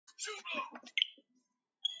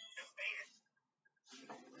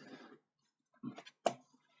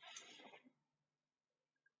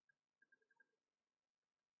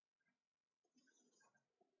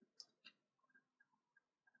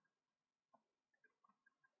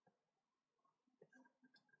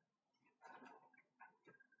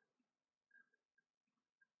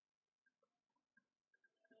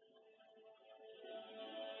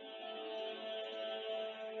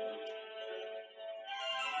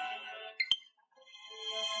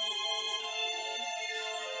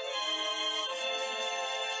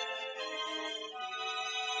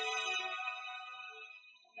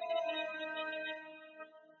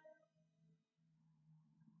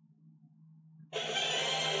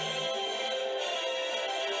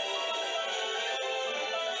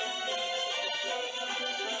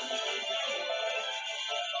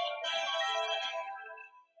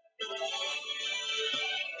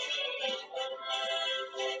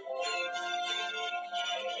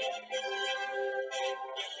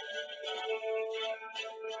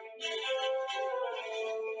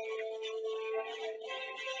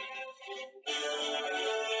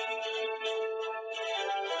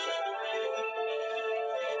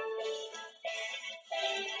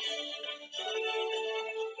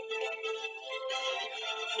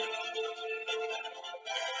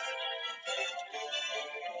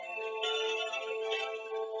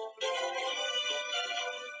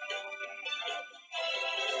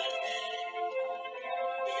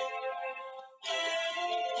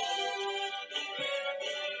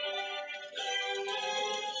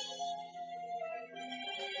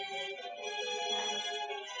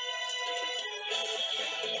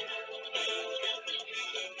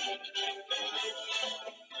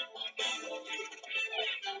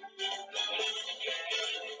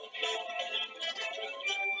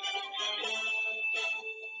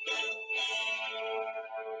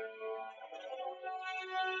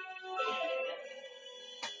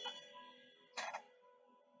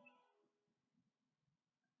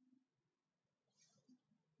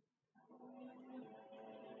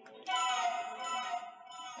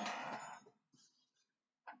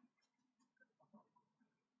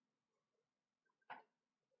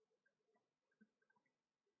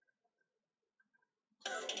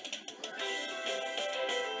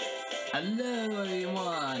Hello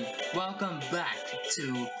everyone! Welcome back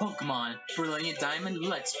to Pokemon Brilliant Diamond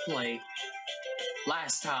Let's Play.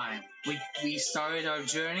 Last time, we started our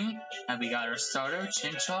journey, and we got our starter,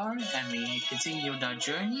 Chinchar, and we continued our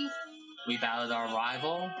journey. We battled our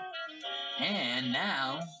rival, and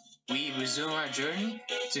now we resume our journey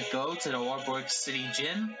to go to the Warburg City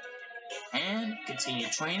Gym and continue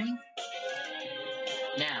training.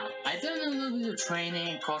 Now, I've done a little bit of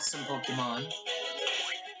training, caught some Pokemon.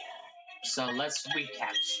 So let's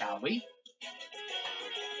recap, shall we?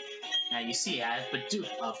 Now you see I have Bidoof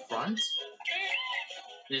up front.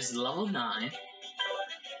 This is level 9.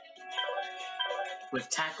 With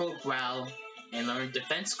Tackle, Growl, and learn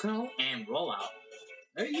Defense Curl and Rollout.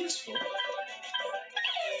 Very useful.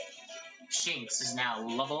 Shinx is now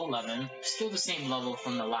level 11. Still the same level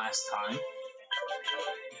from the last time.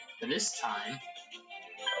 But this time,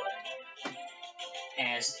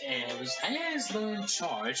 as learned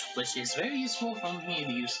Charge, which is very useful for me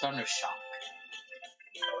to use Thunder Shock.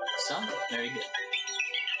 So, very good.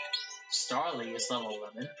 Starly is level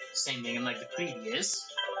 11, same thing like the previous.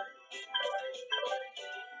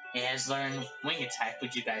 It has learned Wing Attack,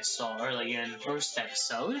 which you guys saw earlier in the first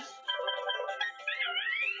episode.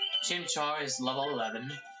 Chimchar is level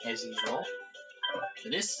 11, as usual.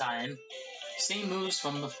 But this time, same moves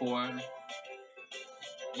from before.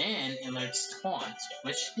 And it learns Taunt,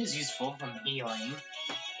 which is useful from healing.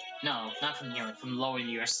 No, not from healing, from lowering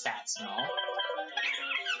your stats and all.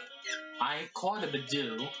 I caught a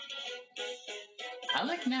Bidoof. I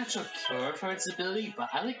like Natural Cure for its ability, but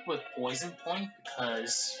I like with Poison Point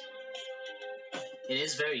because it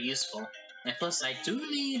is very useful. And plus, I do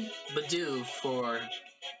need Bidoof for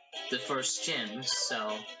the first gym,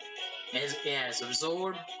 so it has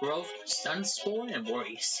Absorb, Growth, Stun Spore, and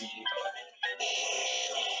Worry Seed.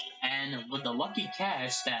 And with the lucky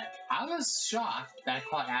catch that I was shocked that I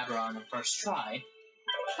caught Abra on the first try,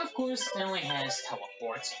 of course, it only has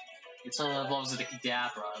Teleport. It's only levels of the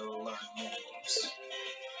Kadabra to learn moves.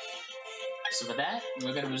 So with that,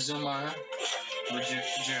 we're gonna resume our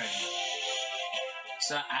journey.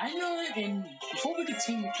 So I know, and before we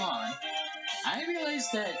continue on, I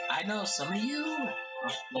realized that I know some of you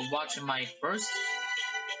were watching my first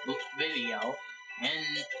video,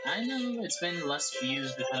 and I know it's been less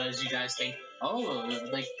views because you guys think, oh,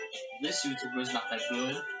 like, this YouTuber's not that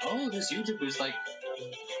good. Oh, this YouTuber's, like,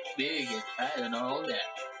 big and fat and all that.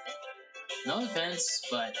 No offense,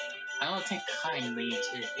 but I don't take kindly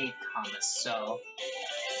to hate comments, so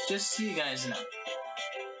just so you guys know.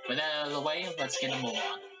 With that out of the way, let's get a move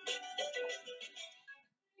on.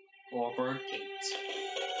 Orbor Gate.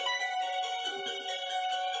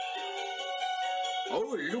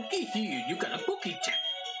 Oh, looky here, you got a Poketech.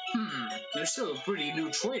 You're still a pretty new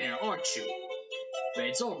trainer, aren't you? But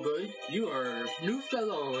it's all good. You are a new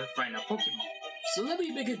fellow find a Pokemon. So let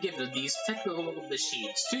me make a gift of these technical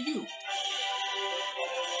machines to you.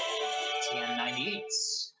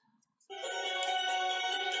 TM98s.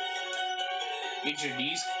 Each of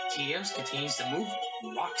these TMs contains the move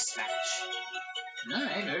Rock Smash.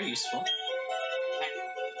 Alright, very useful.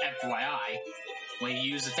 FYI, when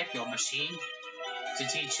you use the technical machine to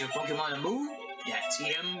teach your Pokemon a move, that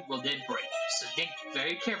TM will then break. So think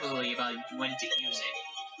very carefully about when to use it.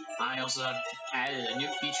 I also have added a new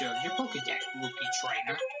feature of your Pokédex, Rookie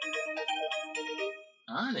Trainer.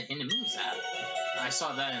 Ah, the hidden moves app. I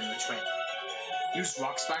saw that in the trailer. Use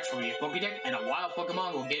Rock Splash for your Pokédex, and a wild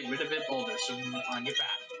Pokemon will get rid of it boulders on your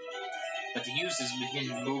path. But to use this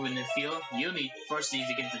hidden move in the field, you'll first need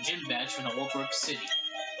to get the gym badge from the Wolfbrook City.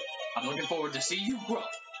 I'm looking forward to seeing you grow.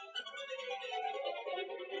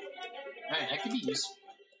 Alright, that could be useful.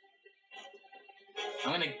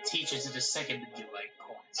 I'm gonna teach it to the second to do like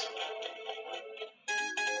coins.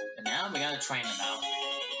 And now we gotta train them out.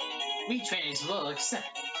 Retraining is low except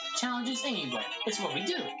challenges anywhere. It's what we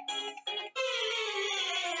do.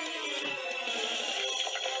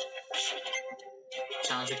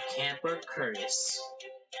 Challenger Camper Curtis.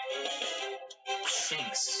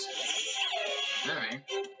 Shinx. Alright.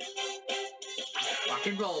 Rock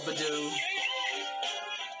and roll, Badoo.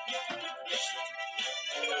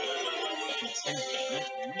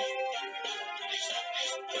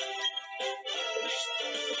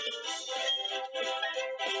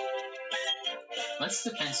 What's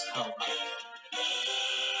defense power?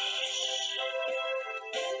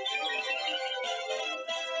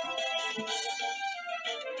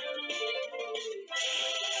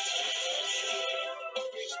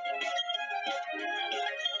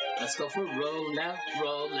 Let's go for roll out,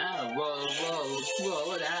 roll out,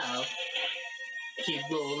 roll it out. Keep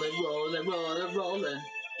rolling, rolling, rolling, rolling.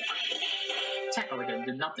 Technically gonna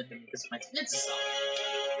do nothing to me because my defense is up.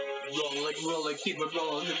 Rolling, rolling, keep it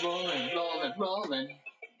rolling, rolling, rolling, rolling.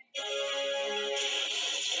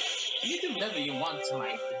 You can do whatever you want to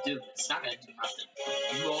my do. It's not gonna do nothing.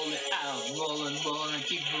 Roll it out, rolling, rolling,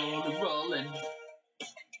 keep rolling, rolling.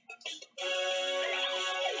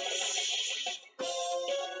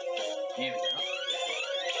 There we go.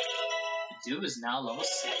 The dude is now level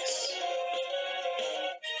 6.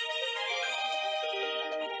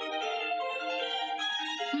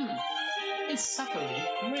 It's subtly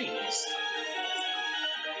raised.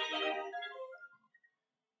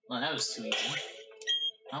 Well, that was too easy.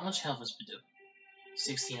 How much health does Badoo?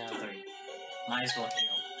 16 out of 30. Might as well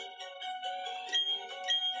heal.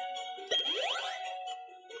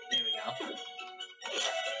 There we go.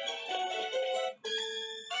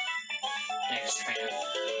 Next trainer.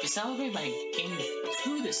 To celebrate my game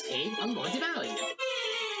through this cave, I'm going to battle you.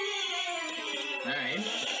 Alright,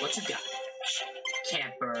 what you got?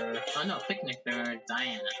 Camper. Oh no, Picnic Bear,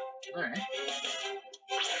 Diana. Alright.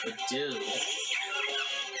 Badoo.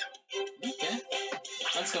 Okay.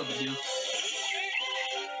 Let's go, Badoo.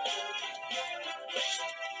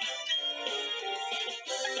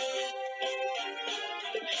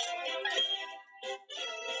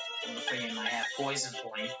 I'm afraid it might have Poison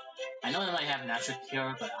Point. I know it might have Natural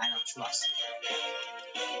Cure, but I don't trust it.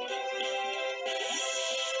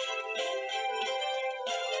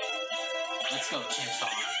 Let's go, Chinchilla.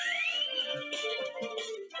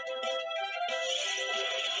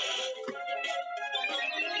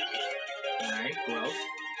 Alright, growth.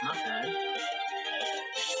 Not bad.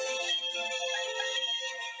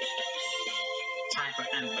 Time for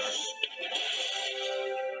Ember.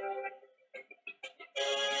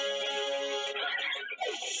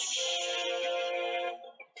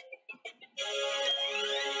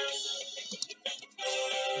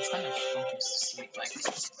 I'm trying to focus to see if I can.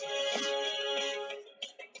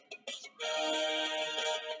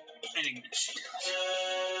 I think this should do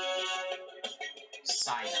it.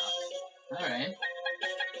 Side up. Alright.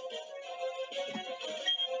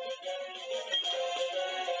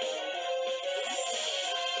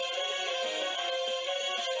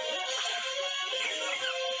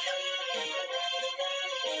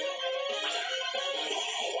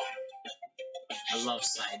 I love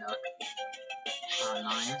Psyduck. 9.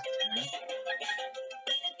 Okay.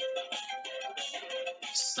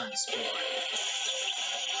 Sun Spore.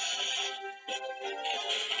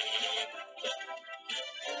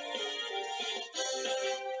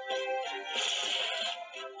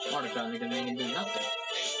 water fountain can make it do nothing.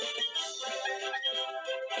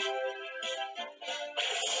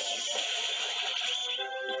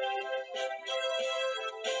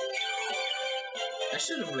 I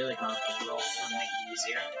should have really gone for growth to make it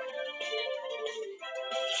easier.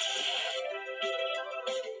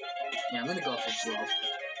 Yeah, I'm gonna go for growth.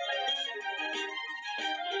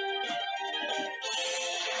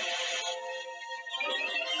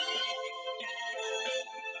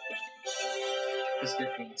 This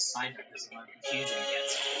good thing side deck doesn't let confusion yet.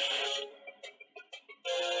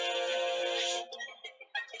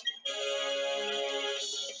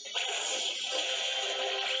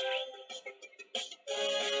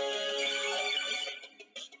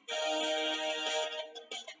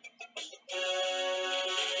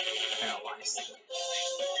 Paralyzed.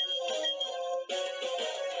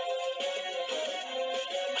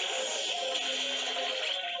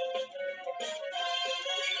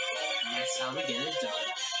 And that's how we get it done.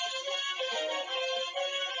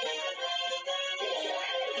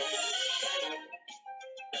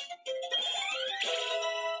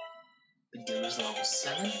 The dude is level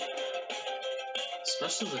 7.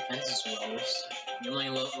 Special defense is rose. The only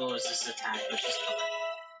lowers this attack, which is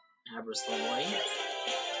Abra's level 8.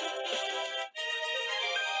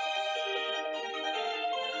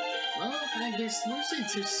 Well, I guess losing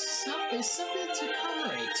to something is something to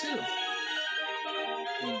commemorate too.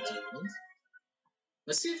 Indeed.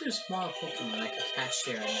 Let's see if there's small Pokemon I can catch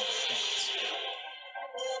here in that spot.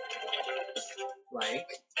 Like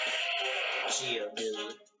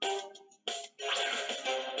Geodude.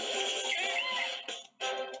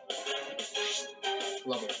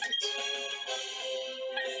 Level 8.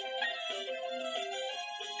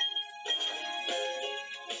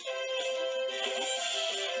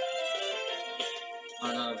 Oh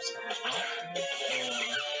no, I'm just gonna have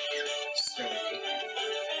Sturdy.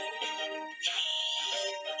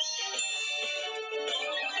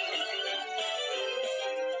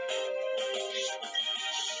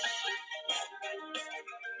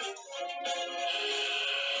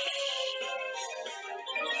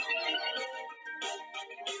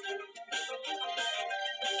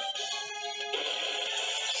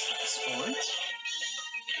 Sport.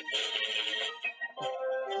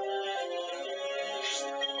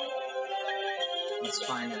 Let's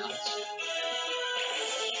find out.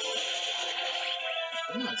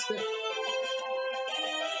 No, it's good.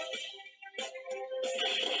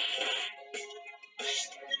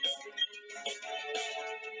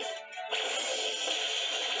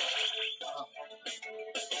 Oh.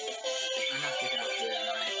 I knocked it out there, didn't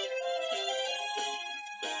I?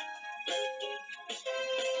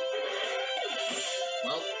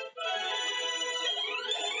 Well,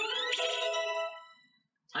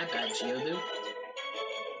 I bad Geodude.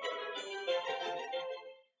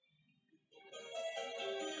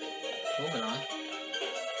 Moving on.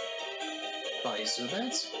 Probably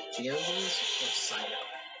Zubats, Geodudes, or Psyduck.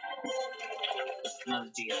 Not a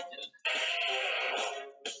Geodude.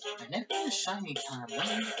 I never got a shiny encounter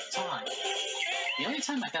one time. The only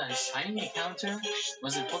time I got a shiny encounter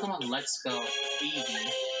was in Pokemon Let's Go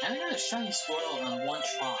Eevee, and I got a shiny Squirtle on one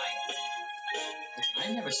try. Which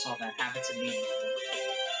I never saw that happen to me before.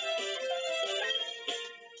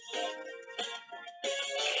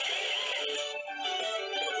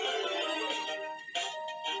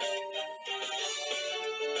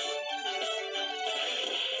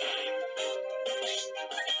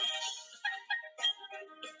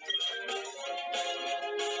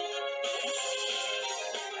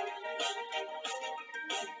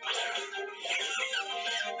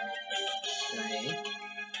 Right?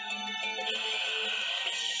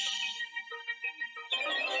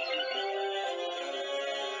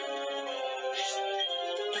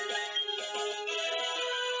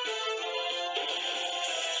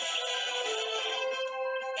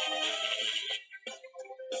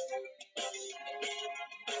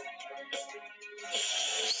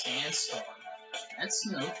 Sandstorm. That's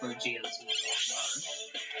no for Geodude.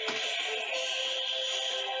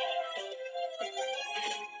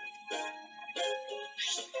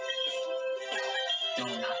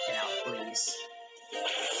 Don't knock it out, please.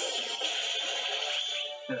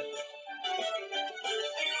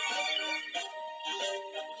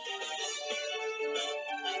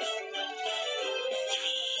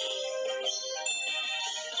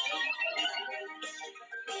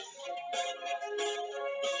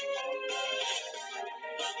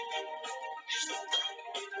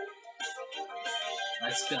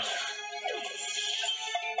 Let's go.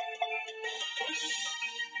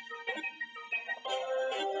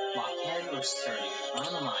 Blockhead or Sturdy? On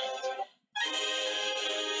the mind.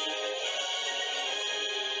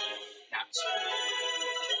 Gotcha.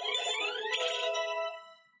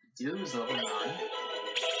 Dew is level 9.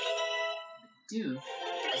 Dew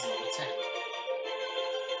is level 10.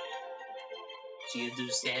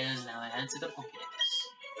 Geodude stand is now added to the Pokédex.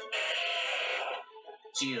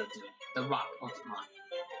 Geodude, the rock Pokemon.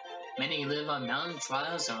 Many live on mountain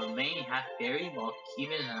trials and remain half buried while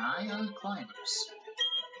keeping an eye on climbers.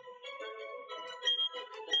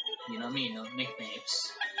 You know me, no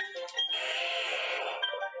nicknames.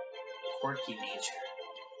 Quirky nature.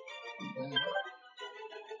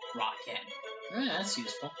 Rockhead. That's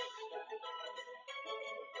useful.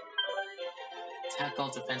 Tackle,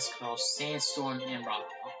 defense curl, sandstorm, and rock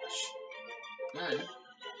polish. Alright.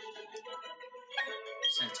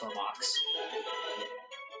 Sent to a box.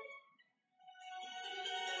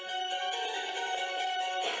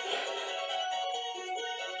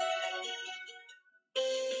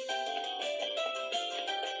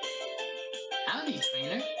 Howdy,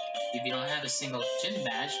 trainer. If you don't have a single gym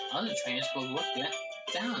badge, other trainers will look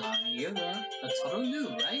down on you. You're a total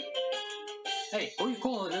noob, right? Hey, who you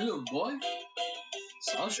calling a noob, boy?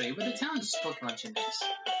 So I'll show you where the town's Pokemon gym is.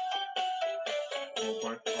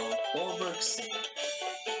 Bulwark City.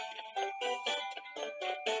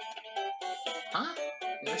 Huh?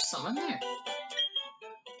 There's someone there.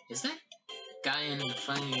 Is that guy in the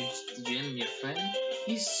front of the gym your friend?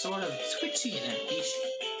 He's sort of twitchy and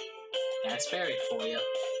impatient. That's Barry for you.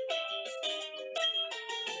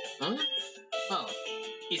 Huh? Oh,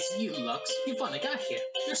 it's you, Lux. You finally got here.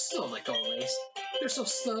 You're slow like always. You're so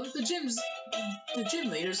slow. The gym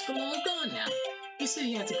leader's all gone now. He said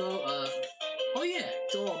he had to go, oh yeah,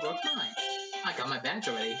 to Overbrook 9. I got my badge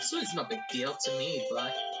already, so it's no big deal to me,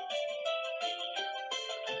 but...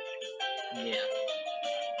 Yeah.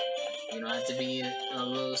 You don't have to be a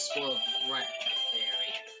little spoiled brat,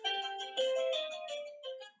 Barry.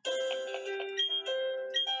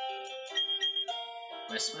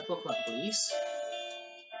 Rest my Pokemon, please.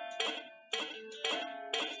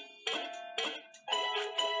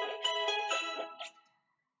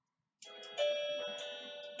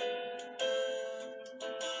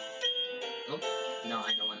 Nope. No,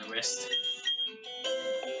 I don't want to rest.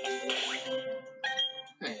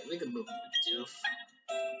 Alright, we can move the doof.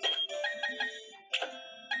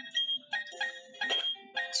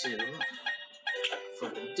 Two. For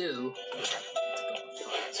the dew.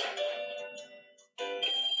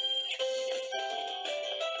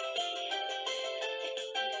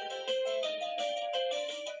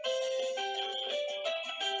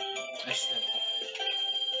 I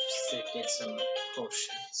should get some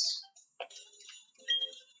potions.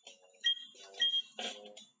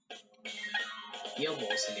 Heal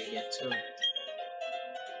balls I can get too.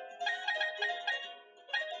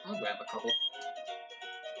 I'll grab a couple.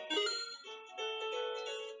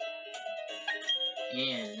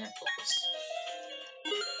 And netballs.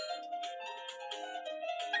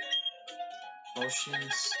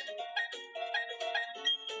 Potions.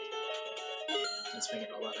 Let's make it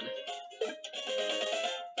 11.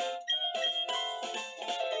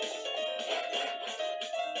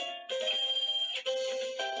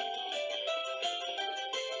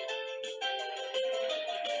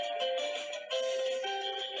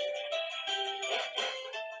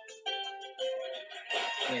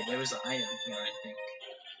 Wait, there was an item here, I think.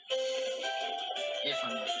 If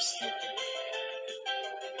I'm not mistaken.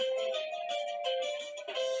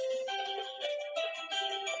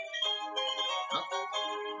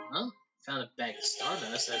 Oh, found a bag of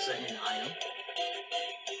Stardust as an item.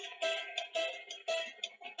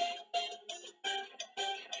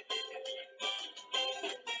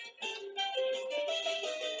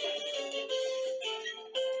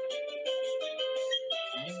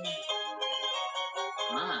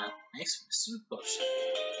 Ah, thanks for the soup potion.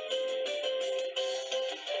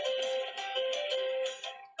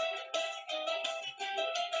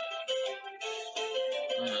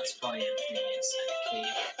 Oh no, it's probably empty inside a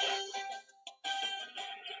cave.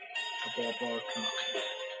 A ball, come on.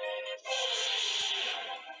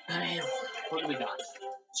 Alright, what do we got?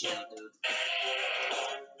 Geodude.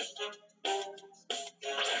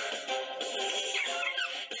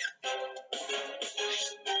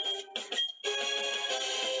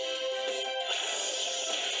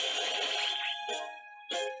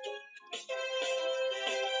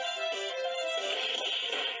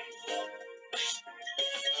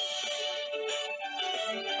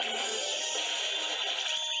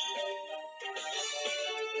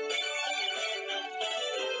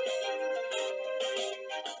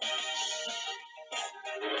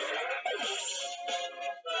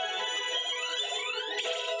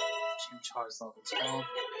 Charge level 12.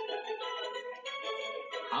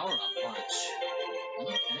 Power up punch.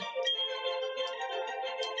 Okay.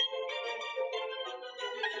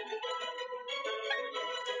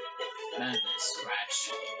 And a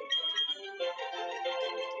scratch.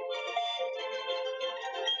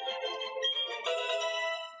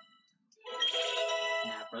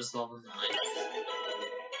 Napra's level 9.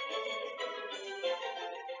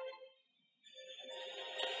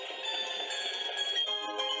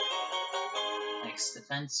 Next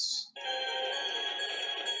defense.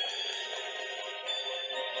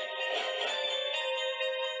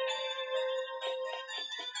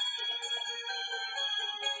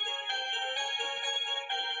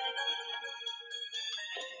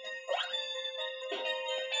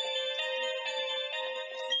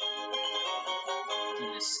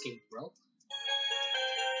 An escape rope.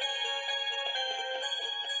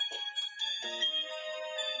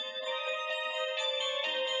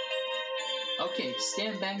 Okay,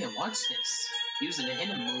 stand back and watch this. Using a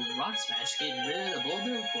hidden move, Rock Smash, get rid of the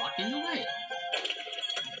boulder blocking the way.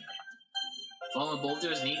 Fallen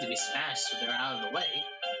boulders need to be smashed so they're out of the way.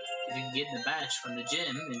 If you can get the badge from the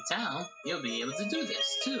gym in town, you'll be able to do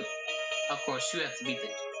this too. Of course, you have to beat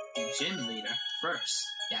the gym leader first.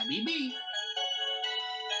 Yeah, BB.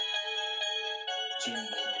 Gym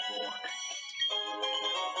leader war.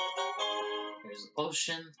 Here's a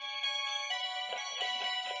potion.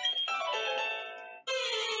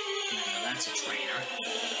 Now that's a trainer.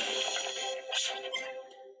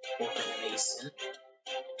 Walker Mason.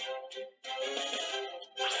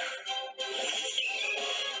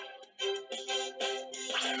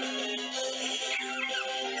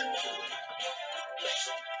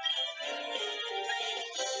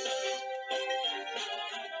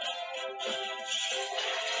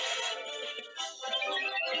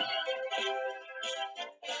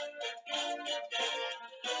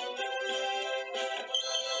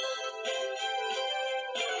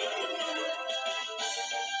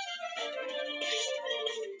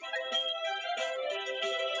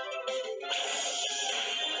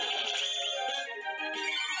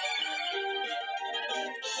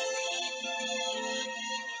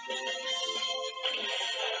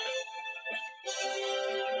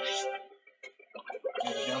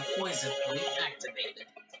 Poison point activated.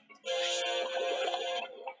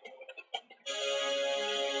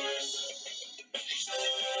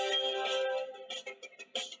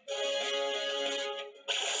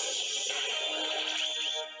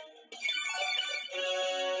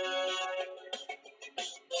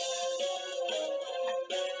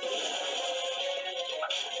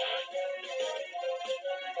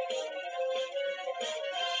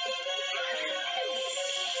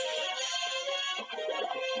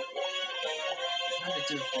 How to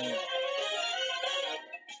do that?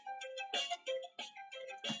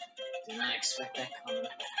 Did not expect that coming.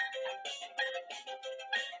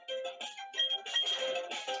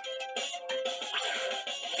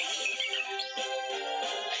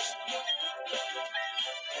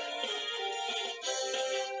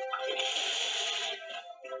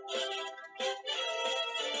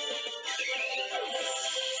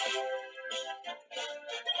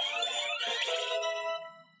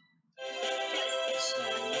 So,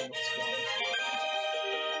 let's go.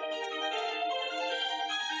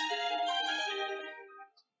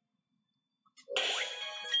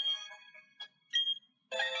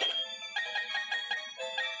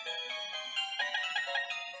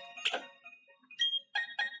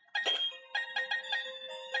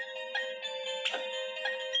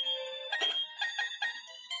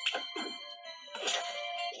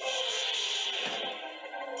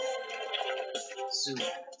 Zoom.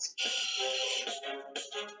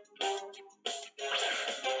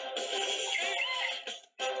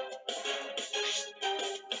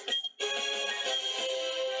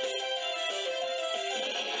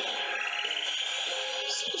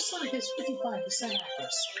 Supersonic has 55%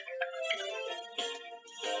 accuracy.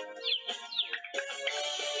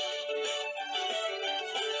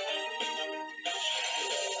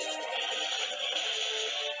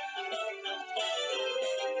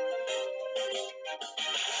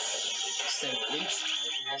 Instead of leech,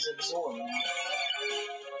 it has absorb now.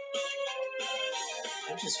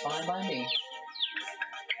 Which is fine by me.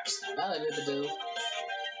 Snap out of it, do.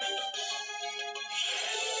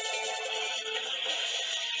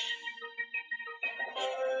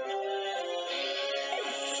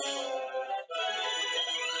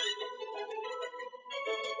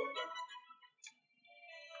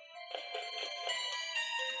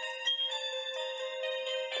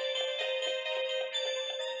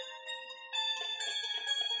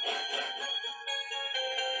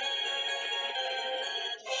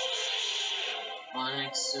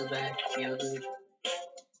 Onyx, Zubat, Geodude.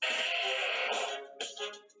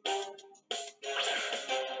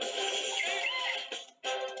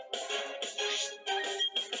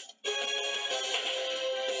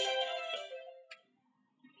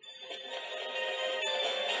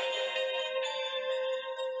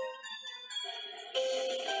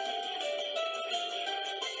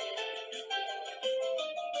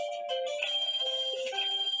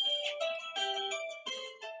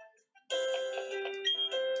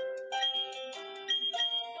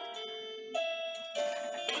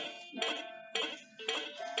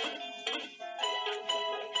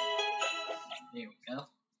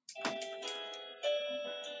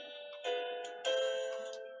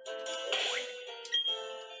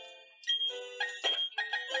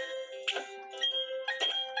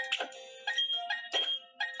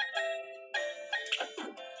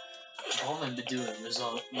 Roman Badu and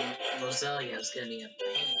Rosalia is gonna be a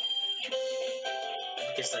pain.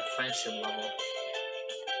 Because like friendship level.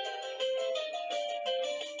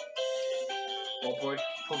 Overboard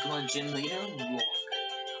Pokemon Gym Leader, Walk.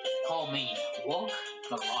 Call me Walk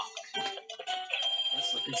the Rock.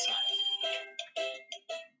 Let's look inside.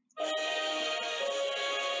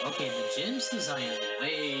 Okay, the gym's design is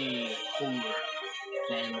way cooler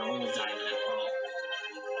than the old Diamond and Pearl.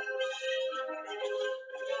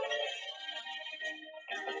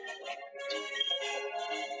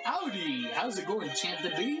 Howdy! How's it going, Champ the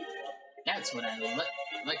Bee? That's what I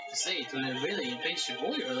like to say to a really impatient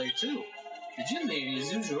boy earlier too. The gym lady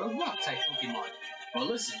is usually a rock-type Pokemon. Well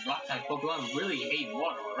listen, rock-type Pokemon really hate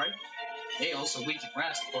water, alright? They also weak to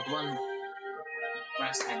grass-type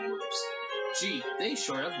moves. Gee, they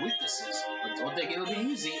sure have weaknesses, but don't think it'll be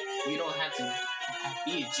easy. You don't have to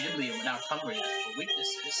be a gym leader without covering it for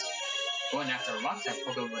weaknesses. Going after a rock-type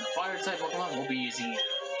Pokemon with a fire-type Pokemon won't be easy either.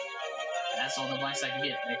 That's all the advice I can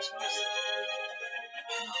give. Thanks, Ross.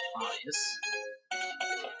 Obvious.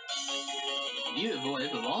 You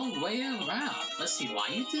avoided the long way around. Let's see why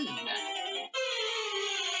you did that.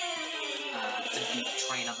 To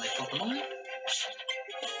train up my Pokemon.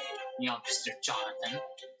 Youngster Jonathan.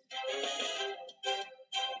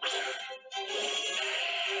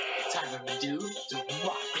 Time for Badu to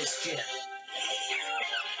rock this gym.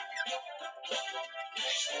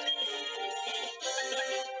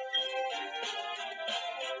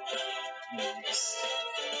 Yes.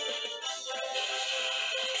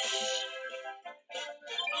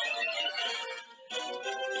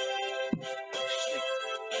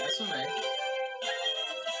 That's alright.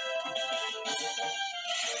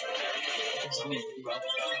 It's me, bro.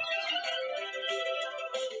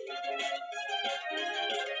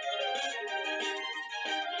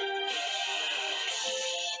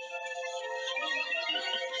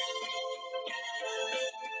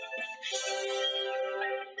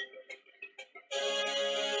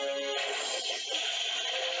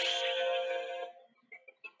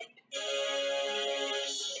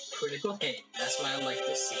 Critical hit. That's what I like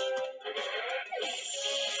to see.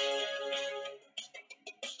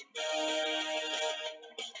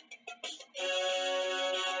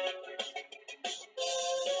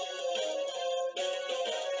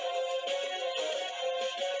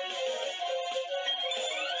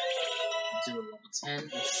 Do a level 10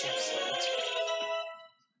 and Shinx level 2.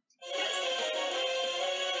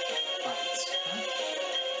 Fight. Huh?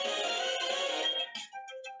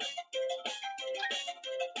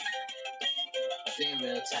 They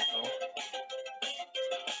will tackle.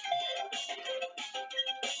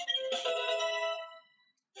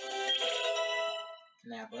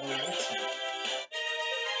 Now, level 10.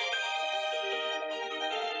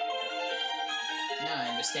 Now I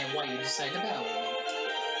understand why you decided to battle with me.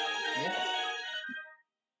 Yeah.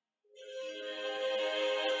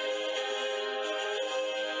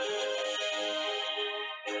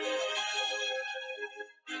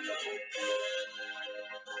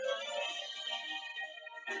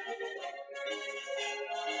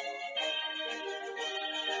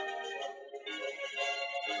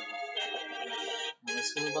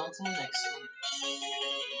 Let's move on to the next one.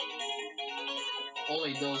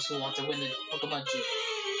 Only those who want to win the Pokemon Gym.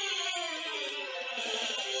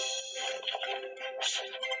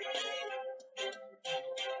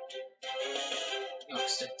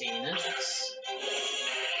 Youngster Dana's.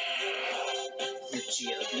 The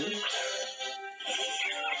Geodude.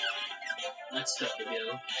 Let's go,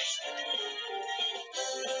 Geo.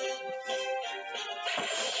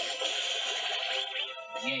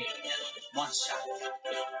 Yeah, one shot.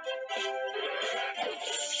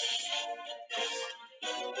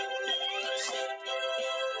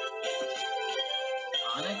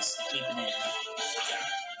 Onyx, keep it in.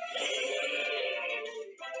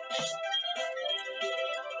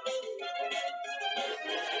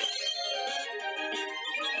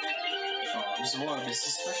 Absorb is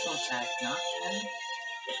a special attack, not and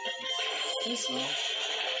this will.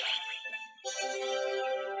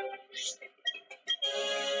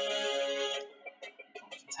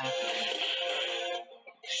 Attack.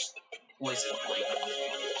 Poison point.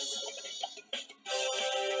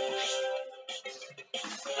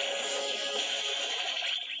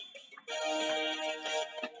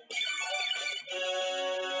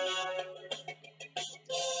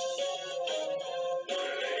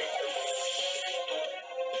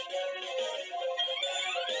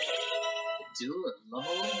 Do a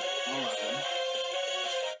level 11.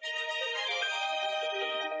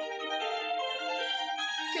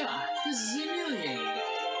 God, this is humiliating.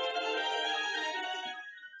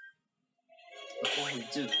 Before we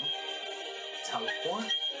do, teleport.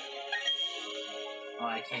 Oh,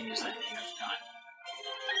 I can't use that anymore.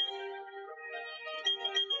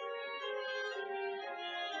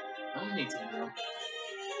 I don't need to know.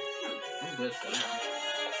 I'm good for now.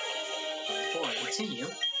 But before I continue,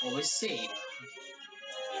 always save.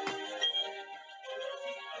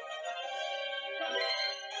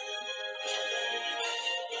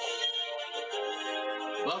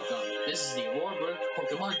 Welcome, this is the Oreburg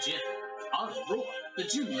Pokemon Gym. I'm Roar, the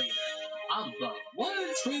gym leader. I'm the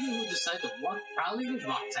one trainer who decided to walk proudly with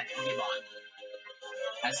rock-type Pokemon.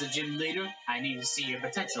 As the gym leader, I need to see your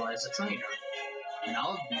potential as a trainer. And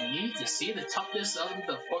I'll need to see the toughness of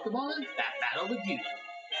the Pokemon that battle with you.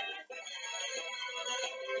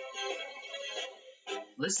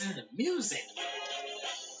 Listen to music.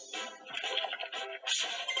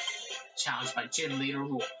 Challenged by gym leader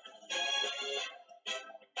Roar.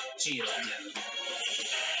 Geodude.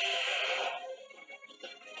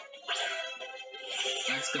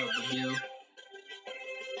 Let's go, Badoo.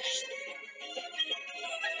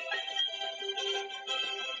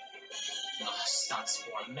 Oh, Stun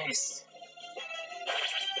Spore missed.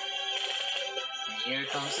 And here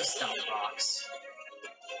comes the Stun Box.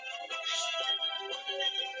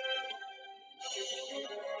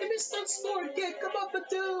 I missed Stun Spore again! Come on,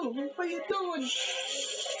 Badoo! What are you doing?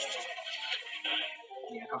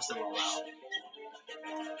 Here comes the rollout.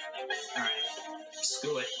 Alright.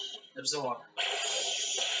 Screw it. Absorb.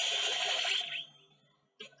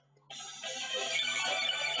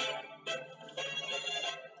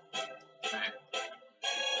 Alright.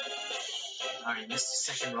 Alright, missed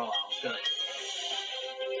the second rollout. Good.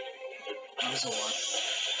 Absorb.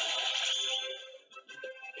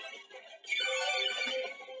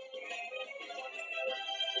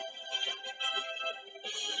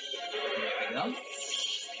 There we go.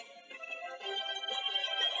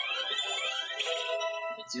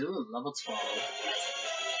 Badoo, level 12.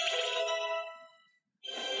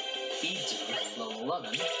 Beedoo, level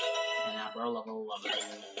 11. And Abra, level 11.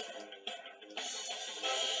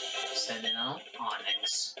 Sending out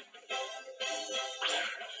Onyx.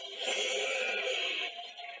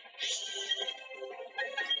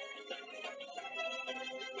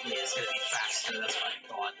 Yeah, it's gonna be faster, that's what I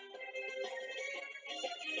thought.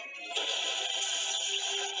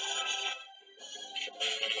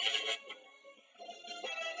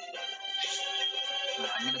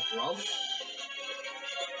 I'm gonna grow.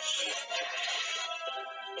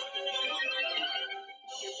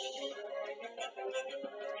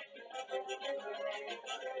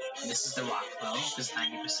 And this is the rock throw, because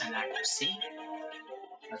 90% accuracy.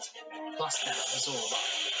 Let's plus that absorb.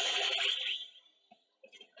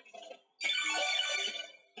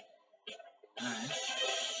 Alright.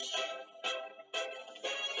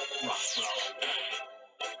 Rock throw.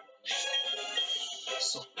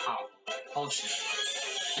 So powerful. Potion.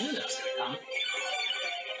 I knew that was gonna come.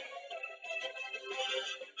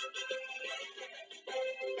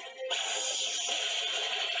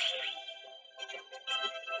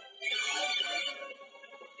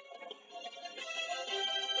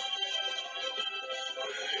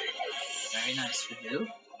 Very nice, Badoo.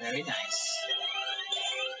 Very nice.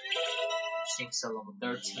 Shinx at level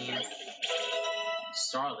 13.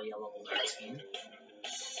 Starly at level 13.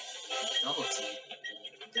 Double T.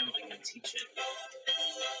 Definitely gonna teach it.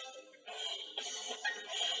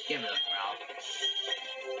 Get rid of Growl.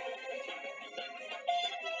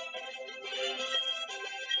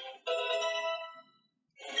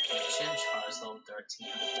 Chimchar is level 13.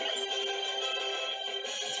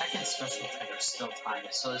 Attack and special attack are still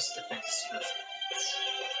tied, so is defense special.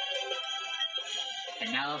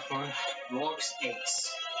 And now for Rourke's Ace,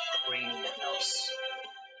 Cranidos.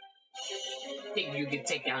 Think you can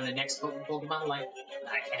take down the next Pokemon? Like,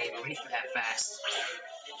 I can't even reach that fast.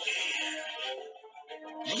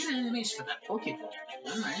 Look at the animation for that Pokeball.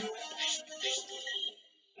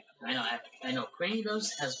 Alright. I know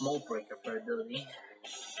Cranidos has Mold Breaker for ability.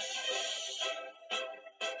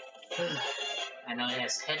 I know it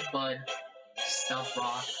has Headbutt, Stealth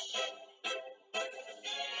Rock.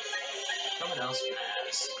 What else it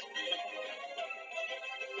has?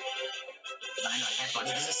 I know Headbutt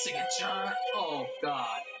has a signature. Oh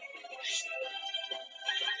god.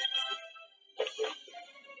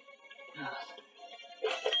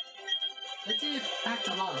 But they packed a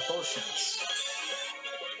lot of potions.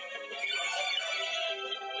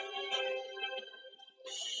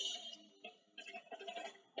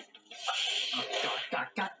 Oh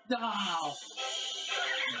god, no!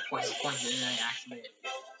 What's the point didn't I activate it?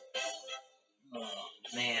 Oh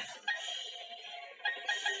man.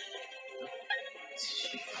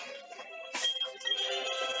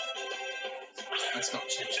 Let's go,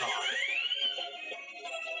 Chimchar.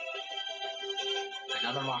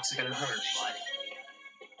 other rocks are gonna hurt, but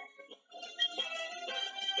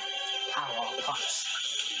power punch.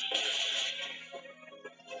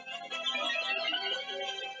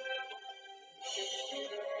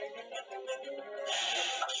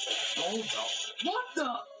 Bulldoze. What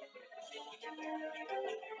the?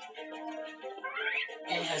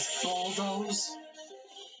 It has bulldoze?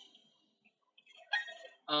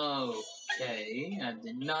 Okay, I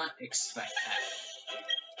did not expect that.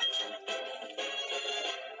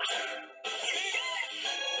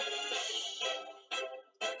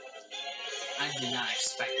 I did not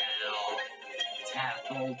expect that at all. To have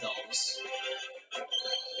bulldoze.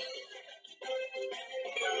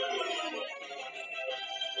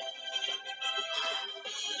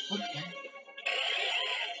 Okay.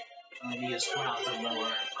 I'll use Growl to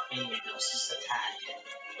lower Craniodos's attack.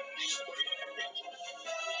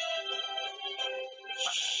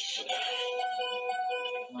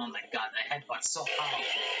 Oh my god, the headbutt's so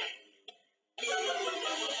powerful.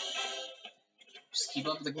 Just keep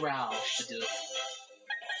up the growl to do.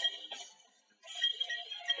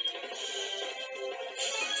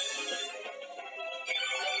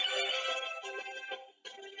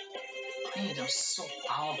 Craniodose is so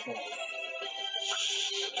powerful.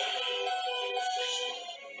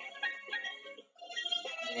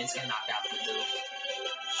 It's gonna knock out the dude.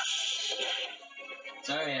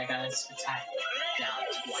 Sorry, I got his attack down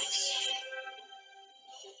twice.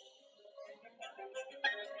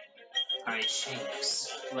 Alright, Shinx,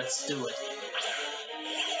 let's do it.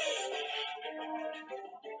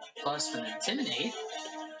 Plus, with Intimidate,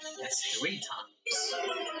 that's 3 times.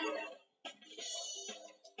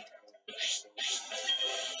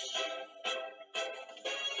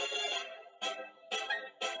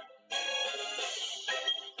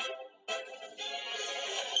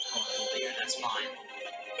 Oh, there, that's fine.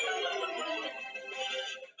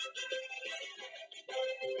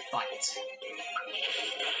 Fight.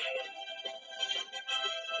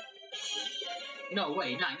 No,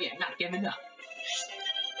 wait, not yet, not giving up.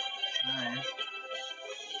 Alright.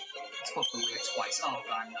 Let's go for Leer twice. Oh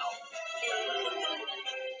god, no.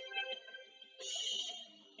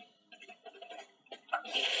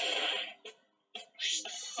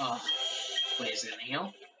 Wait, is it gonna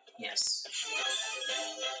heal? Yes.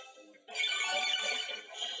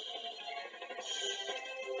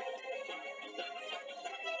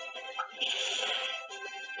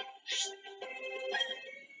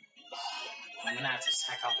 I'm gonna have to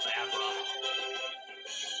sack up the Abra.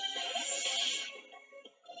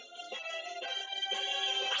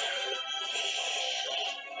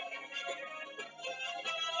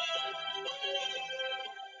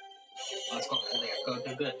 Let's go for Leer. Good,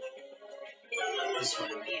 good, good. This is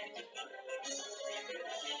what I need.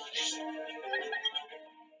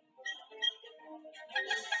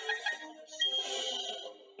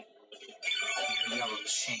 Yellow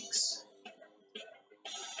Shinx.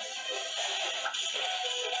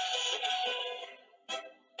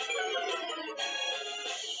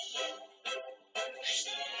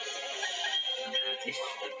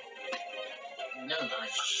 Never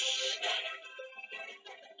mind.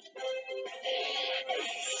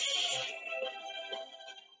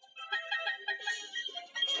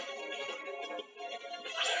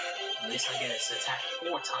 At least I get his attack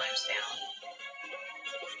 4 times down.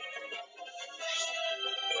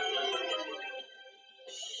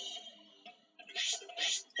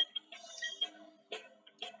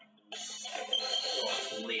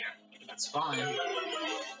 Oh, Leer. That's fine.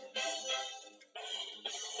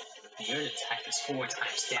 Your attack is 4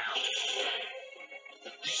 times down.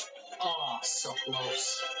 Oh, so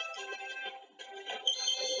close.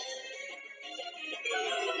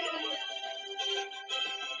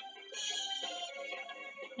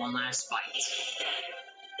 One last fight.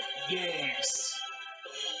 Yes!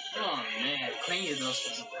 Oh man, Craniodose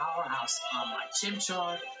was a powerhouse on my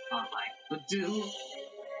Chimchar, on my Badoo.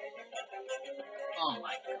 Oh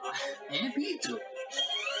my god. And Pitu.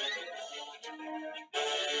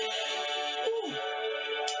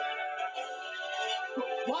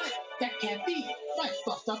 What? That can't be! My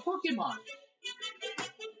buffed up Pokemon!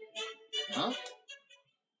 Huh?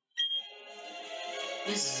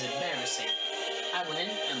 This is embarrassing. I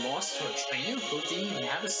went and lost to a trainer who didn't even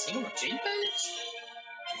have a single gym badge?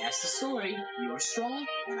 That's the story. You were strong,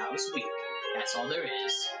 and I was weak. That's all there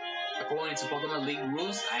is. According to Pokemon League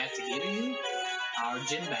rules, I have to give you our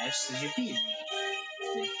gym badge to defeat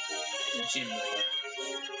me. The gym leader.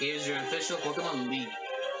 Here's your official Pokemon League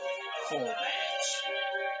Call badge.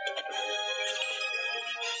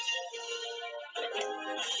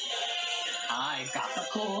 I got the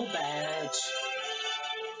Call badge.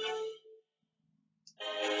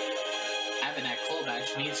 Having that Call badge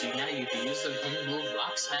which means now you can use the hidden move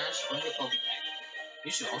Rock Smash on your Pokemon.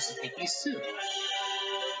 You should also take these too.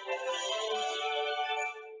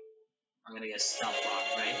 I'm gonna get Stealth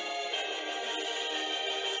Rock, right?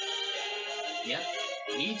 Yep.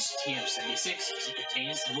 Each TM76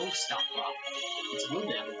 contains the move Stealth Rock. It's a move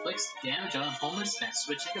that inflicts damage on opponents that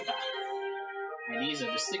switch into battle. And these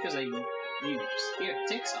are the stickers I use. Here,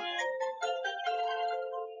 take some.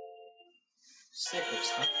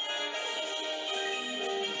 Stickers, huh?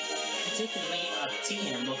 Particularly, a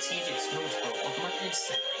TM will change its moves for a Pokemon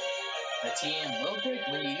instantly. The TM will break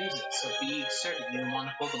when you use it, so be certain you want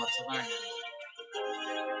a Pokemon to learn it.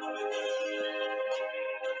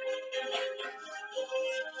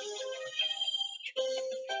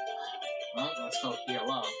 Well, let's go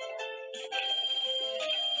heal up.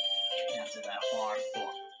 After that hard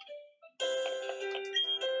form.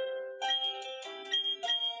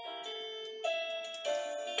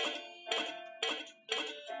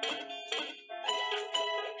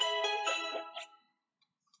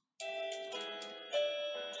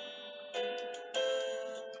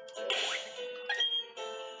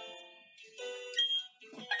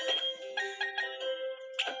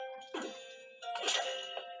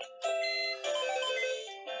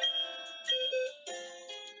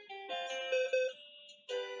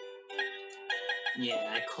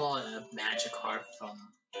 Yeah, I call it a magic heart from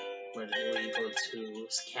where you go to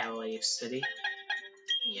Galactic City.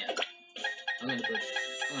 Yeah. I'm gonna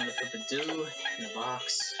put the dew in the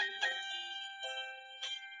box.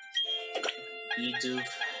 Bidoof.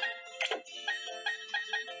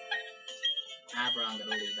 Abra I'm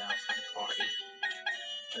gonna leave out for the party.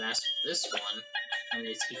 But as for this one, I'm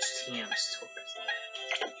gonna teach TMs towards it.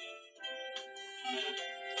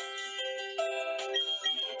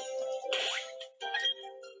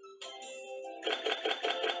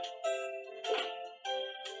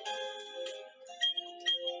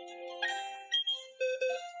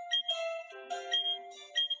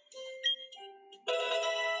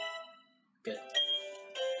 Good.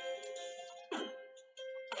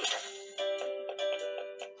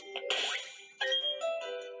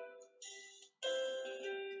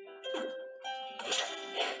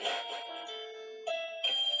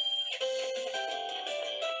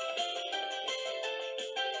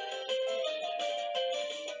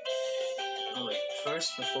 Oh wait,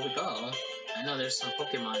 first, before we go, I know there's some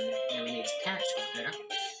Pokemon that we need to catch over there.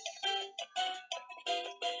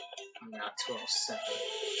 I'm not 207.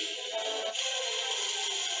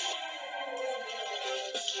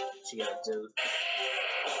 What you gotta do?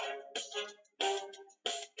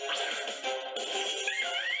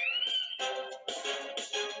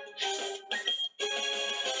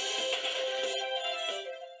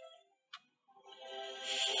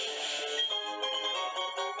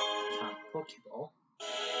 Pokeball.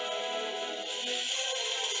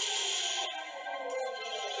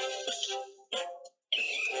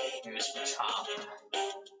 There's the Chop.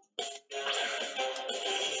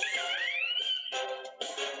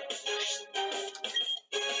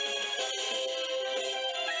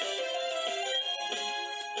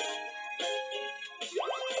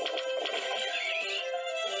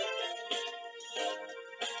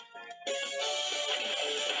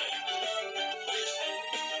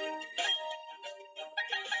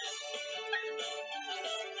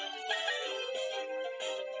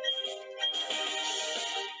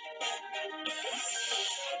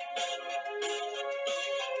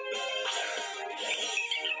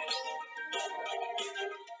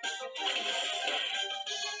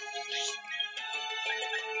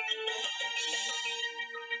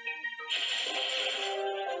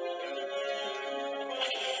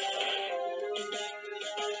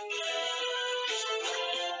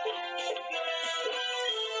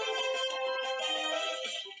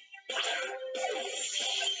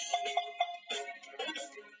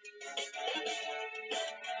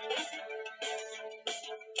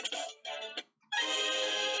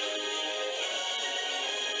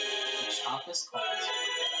 Chop is called.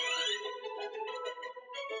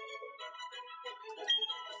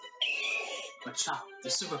 But Chop, the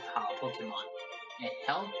superpower Pokemon, it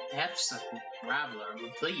helps a Graveler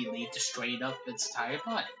completely destroy up its entire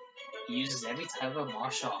body. He uses every type of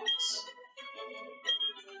martial arts.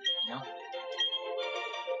 You know?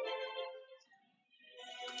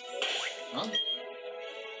 Well,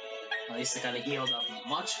 at least I got it healed up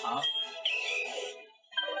much up.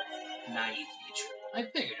 Naive nature. I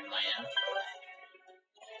figured it might have.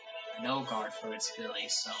 No guard for its ability,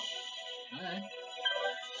 so. Alright.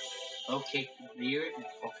 Okay, rear and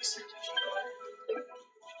focus it.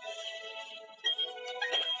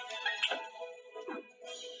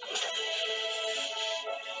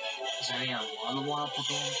 Is there any other wild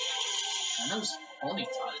Pokemon? I know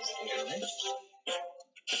Ponyta is here, right?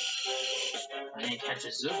 I didn't catch a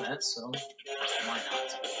Zubat, so why not?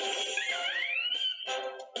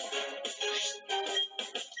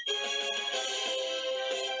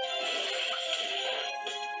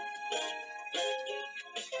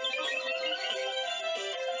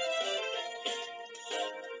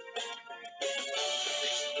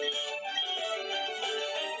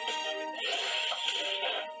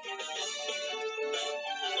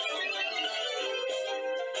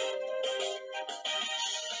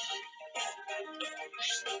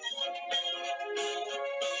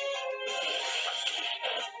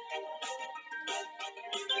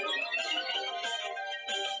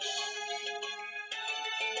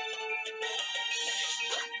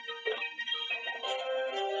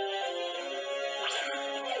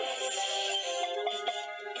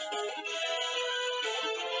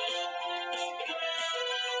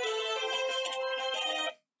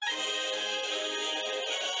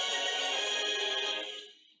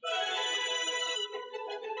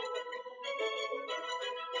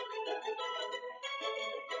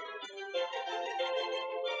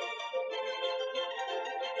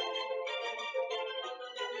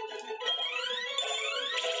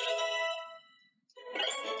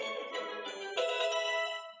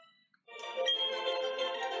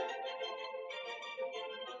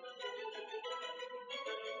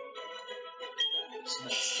 So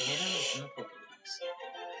that's data is in the Pokedex.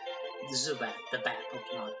 The Zubat, the bat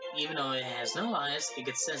Pokemon. Even though it has no eyes, it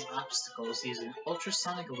can sense obstacles using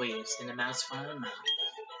ultrasonic waves in the mouth's final mouth.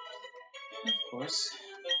 And of course,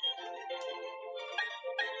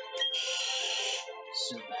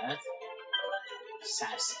 Zubat,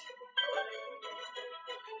 sassy.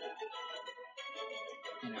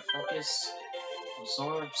 Inner focus,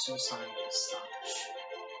 absorb, supersonic, astonish.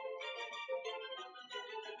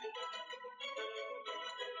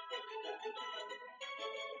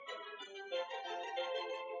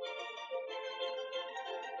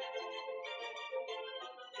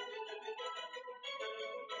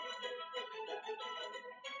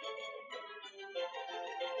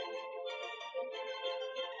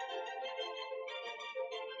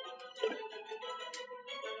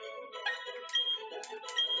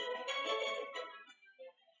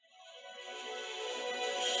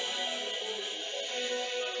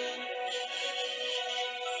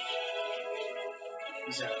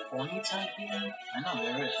 Is there a Ponyta here? I know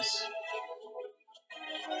there is.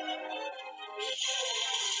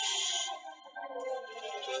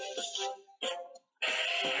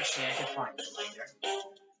 Actually, I can find it later.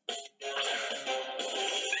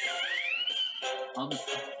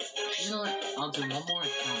 You know what? I'll do one more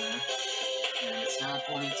encounter, and if it's not a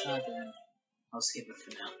Ponyta, then I'll skip it for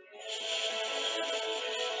now.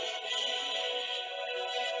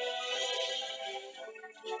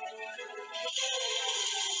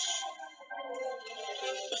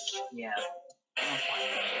 Yeah, I'll find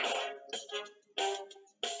it.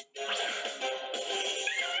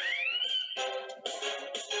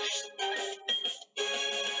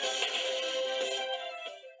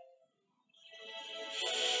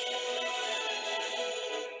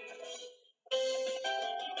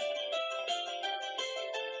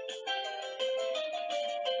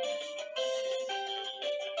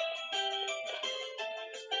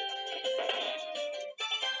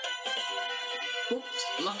 Oops,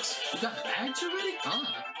 Lux, you got a badge already? Huh?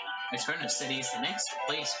 Eterna City is the next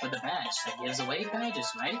place for the badge that gives away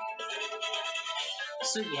badges, right?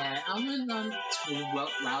 So yeah, I went to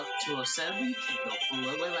Route 207 to go for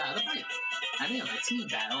a way out of the bike. I nailed a team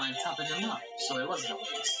battle and toughened them up, so it wasn't a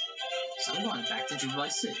waste. So I'm going back to Jubilee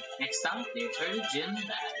City. Next stop, the Eterna Gym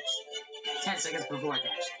badge. 10 seconds before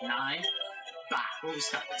dash. 9. Bah, who's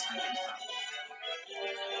got the time from?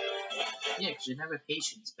 Yeah, because you never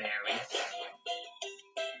patience, Barry.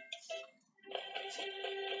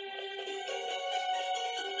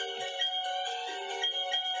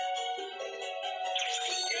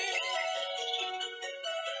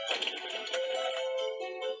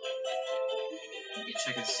 You can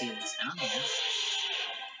check and see what's down here.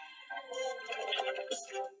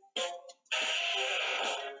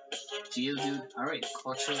 Geodude, hurry,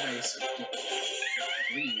 culture racer.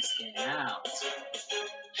 Please get out.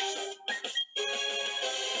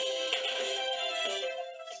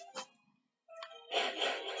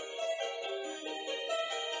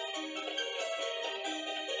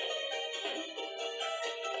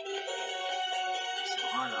 There's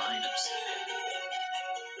a lot of items.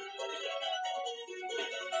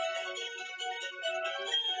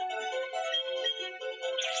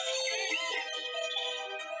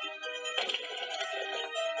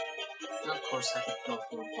 of course I could go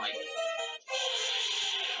for like,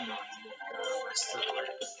 not the rest of it.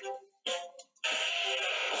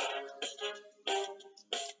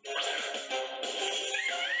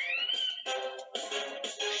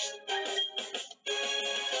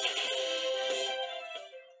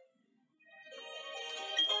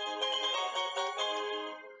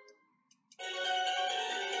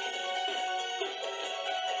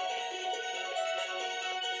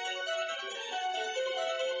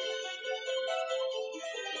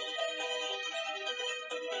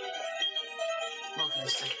 Well,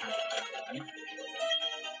 this is kind of bad.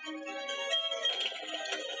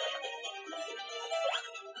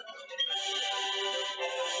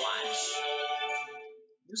 Flash.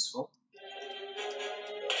 Useful.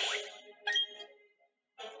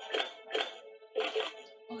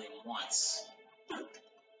 Only once.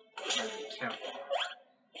 Gotta be careful.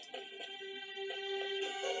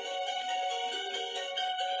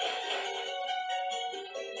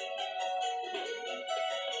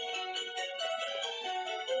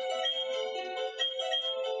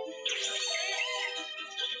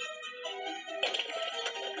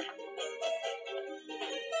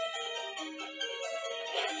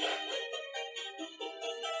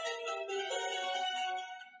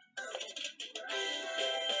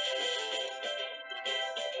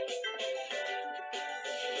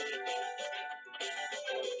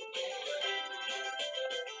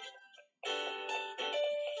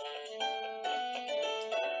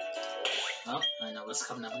 Well, I know what's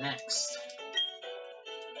coming up next.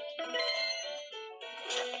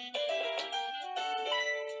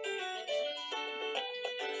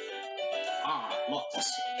 Ah,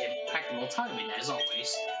 looks impeccable timing as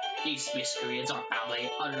always. These miscreants are babbling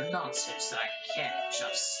utter nonsense that I can't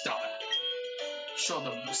just stop. Show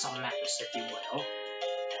them some manners, if you will.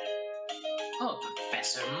 Oh,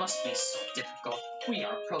 Professor, it must be so difficult. We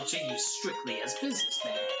are approaching you strictly as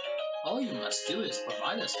businessmen. All you must do is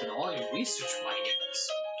provide us with all your research findings.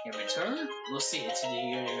 In return, we'll see it to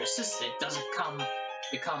your assistant doesn't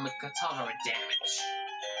become a tolerant damage.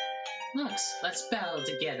 Lux, let's battle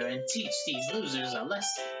together and teach these losers a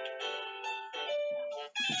lesson.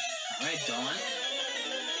 Alright, Dawn.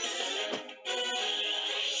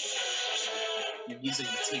 You're using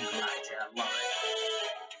the Team Galactic, I love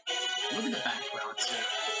it. Look at the background, too.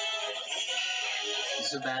 This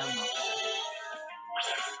is a bad one.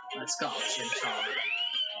 Let's go, Chimchar.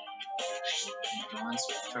 Dawn's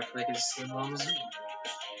perfectly in the same room as me.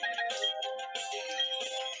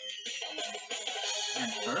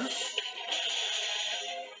 And her?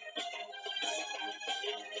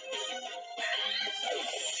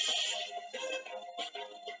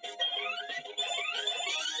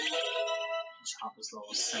 Chop is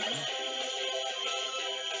level 7.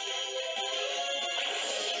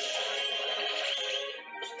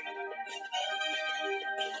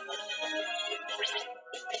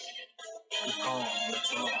 Calm,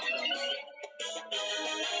 withdraw.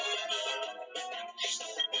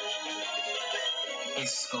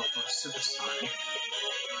 Let's go for Supersonic.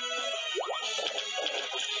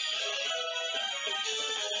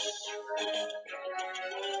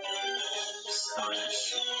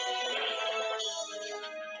 Astonish.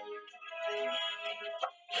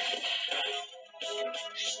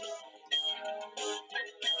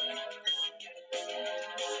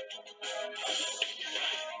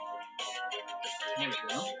 Here we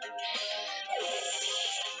go.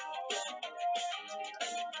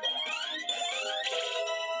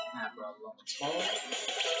 Abra level 12.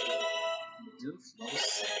 Medoof level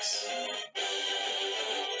 6.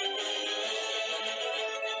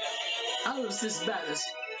 How is this madness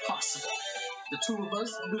possible? The two of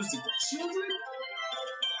us losing the children?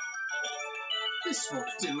 This won't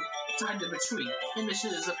do. Time to retreat. The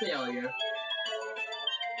mission is a failure.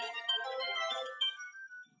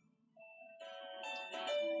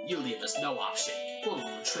 You leave us no option. We'll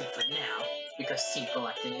retreat for now. Because Team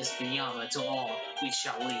Galactic is beyond to all, we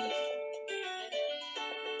shall leave.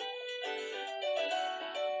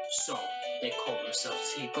 So, they call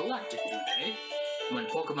themselves Team Galactic, do they? When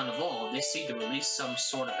Pokemon evolve, they seem to release some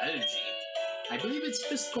sort of energy. I believe it's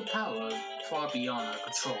physical power far beyond our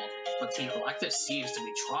control, but Team Galactic seems to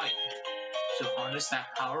be trying to harness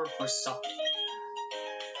that power for something.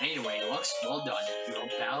 Anyway, Lux, well done. You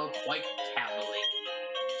battled quite capably.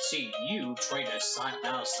 Seeing you trainers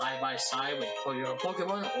battle side by side with your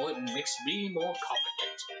Pokemon only makes me more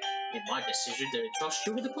confident in my decision to entrust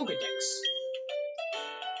you with the Pokedex.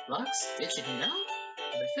 Lux, did you know?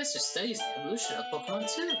 The professor studies the evolution of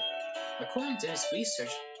Pokemon too. According to his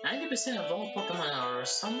research, 90% of all Pokemon are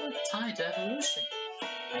somewhat tied to evolution.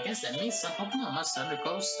 I guess that means some Pokemon must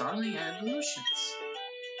undergo startling evolutions.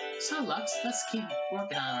 So Lux, let's keep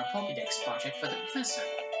working on our Pokédex project for the professor.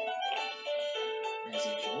 As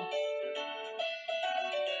usual.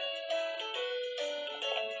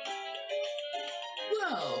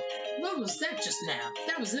 Whoa! What was that just now?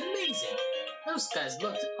 That was amazing! Those guys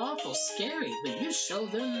looked awful scary, but you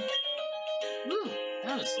showed them... Woo!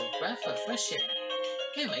 That was a breath of fresh air.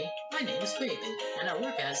 Anyway, my name is Baby, and I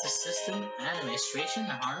work as Assistant Administration in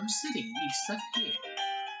Harlem City, east of here.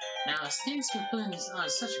 Now, as thanks for putting on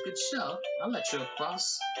such a good show, I'll let you I'll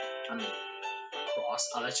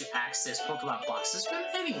let you access Pokemon boxes from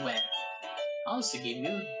anywhere. I'll also give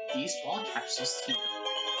you these ball capsules too.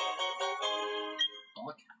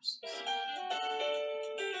 Ball capsules.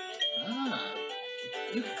 Ah,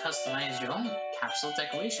 you can customize your own capsule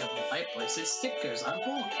decoration by placing stickers on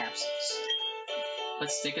ball capsules.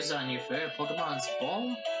 Put stickers on your favorite Pokemon's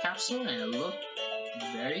ball capsule and it'll look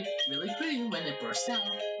really pretty when it bursts out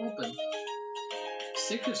open.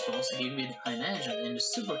 Stickers will also give you an edge in the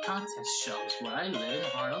Super Contest shows where I live in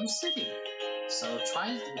Harlem City. So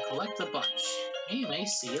try to collect a bunch. Anyway,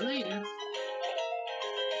 see you later.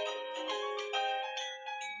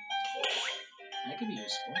 That could be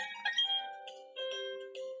useful.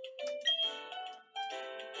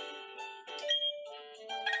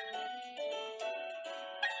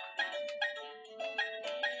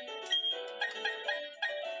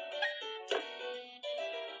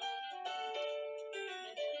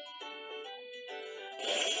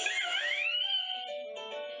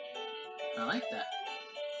 I like that.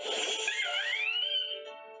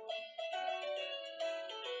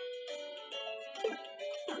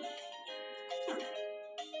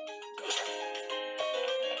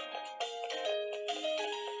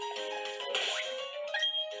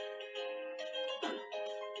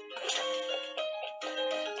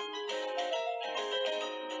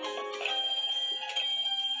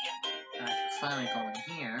 I can finally go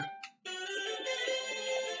in here.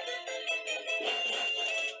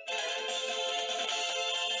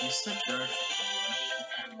 It's the third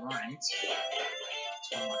one. Alright.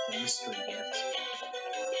 So I want the mystery gift.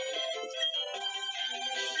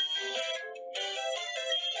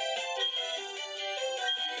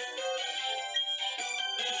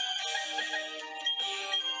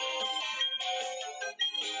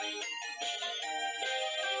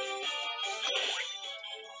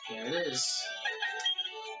 Here it is.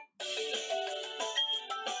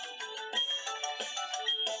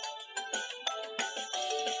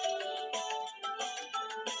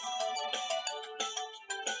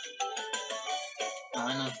 I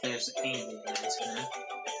don't know if there's anything that's gonna.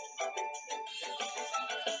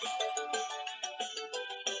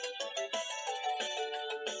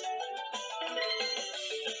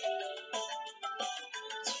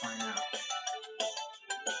 Let's find out.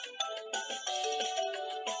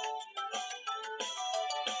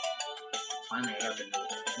 Finally, I got the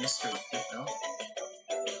mystery gift though.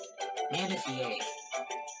 Manaphy egg.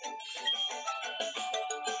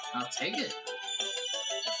 I'll take it.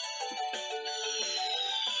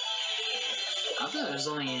 I thought it was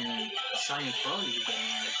only in Shiny Pro you get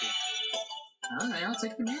Manaphy. Alright, I'll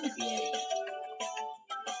take the Manaphy egg.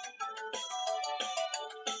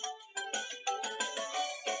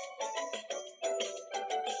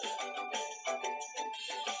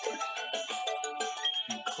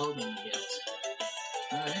 And clothing gift.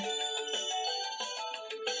 Alright.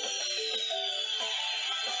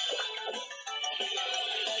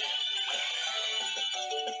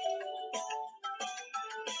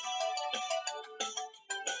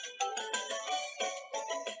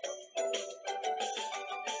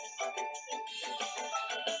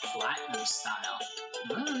 Platinum style.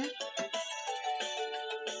 Alright.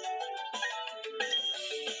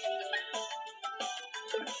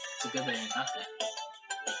 It's a good thing I got that.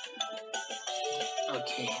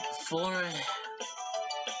 Okay, before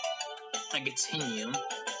I continue,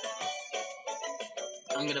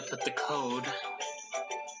 I'm gonna put the code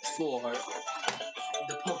for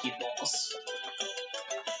the Pokeballs.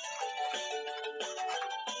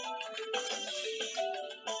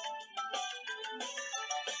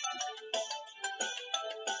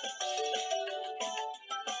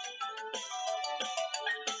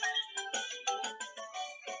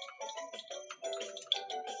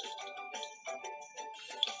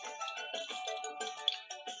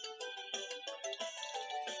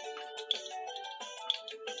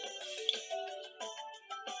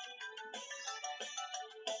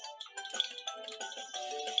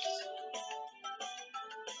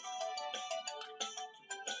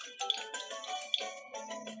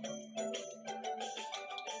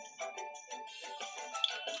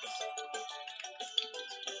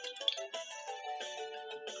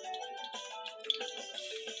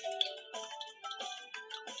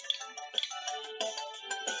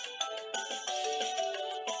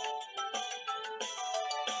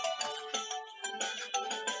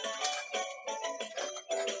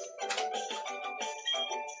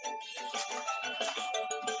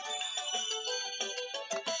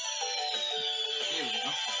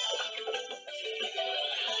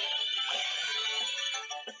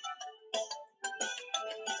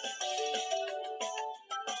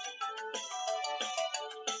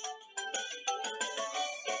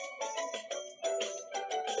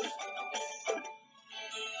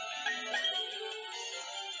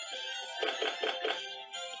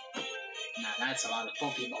 Now that's a lot of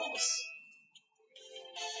Pokeballs.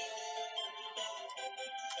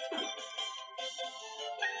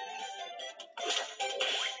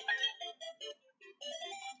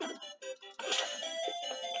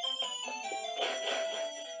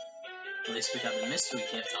 At least we got the mystery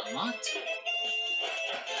gift unlocked.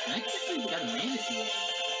 And I think we got a Manaphy.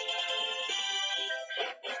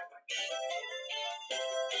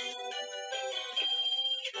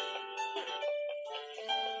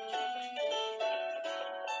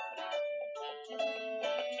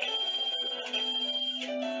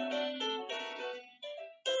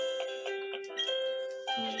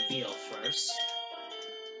 We'll heal first.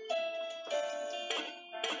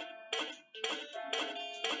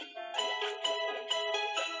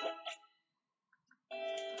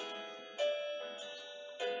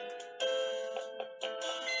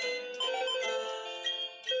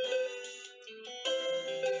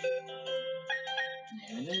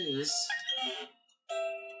 There it is.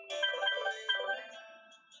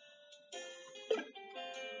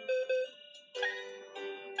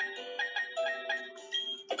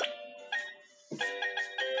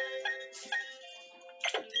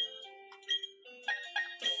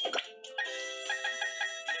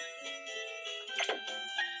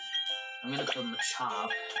 I'm gonna put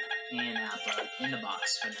Machop and Appa in the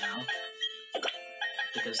box for now,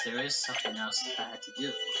 because there is something else that I had to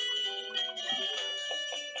do.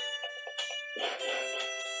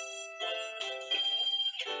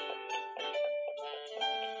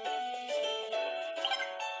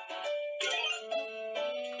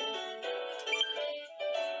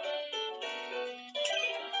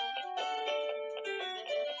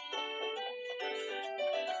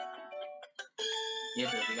 Yeah,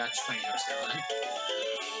 but we got trainers going.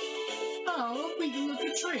 Oh, we can look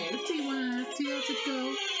at trainer. Do you want to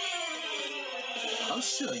go? I'll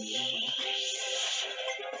show you.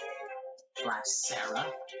 Blast Sarah.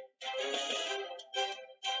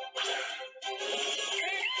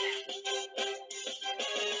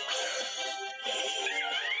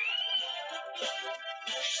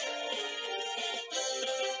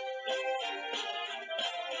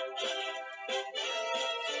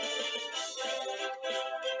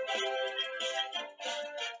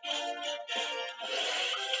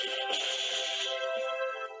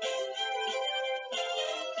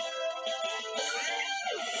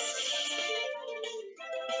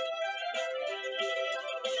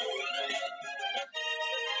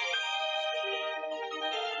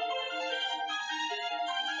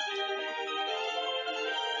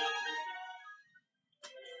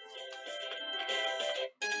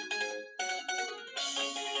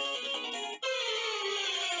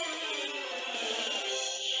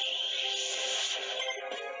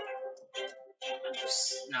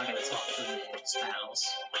 Now I gotta talk through these battles.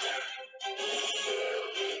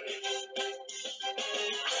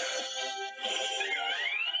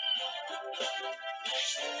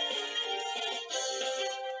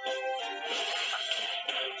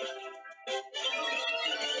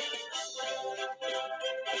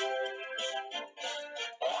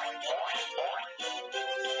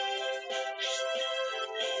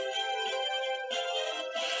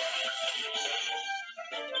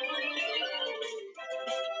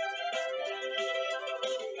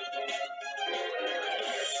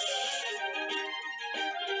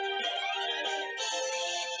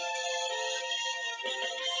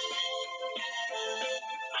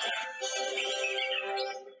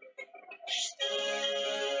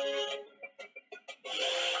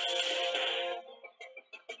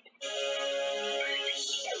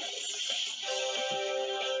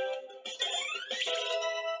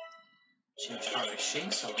 Chimchar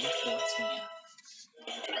Shinx on 14.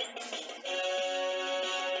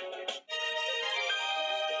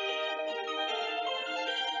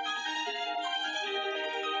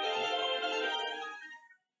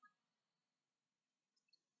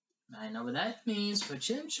 I know what that means for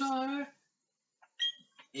Chimchar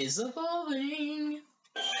is evolving.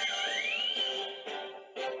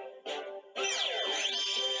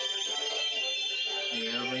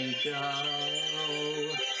 Here we go.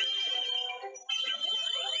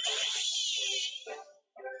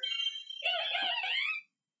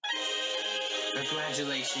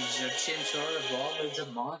 Congratulations, your Chimchar evolved into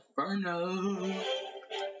Monferno.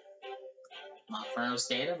 Monferno's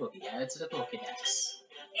data will be added to the Pokédex.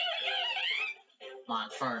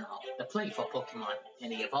 Monferno, the playful Pokemon,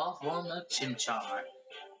 and the evolved form of Chimchar.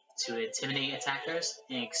 To intimidate attackers,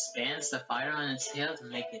 and expands the fire on its tail to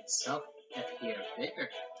make itself appear bigger.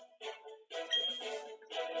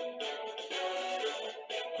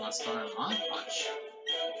 Let's learn Mod Punch.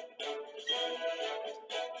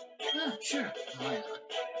 Yeah, sure. Why not?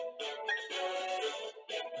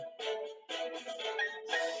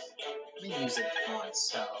 Let me use it once,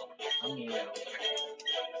 so I'm gonna get over here.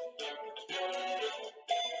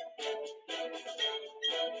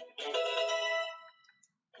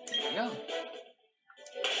 There you go.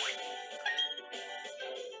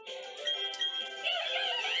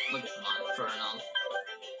 Look at Monferno.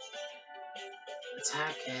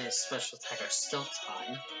 Attack and special attack are still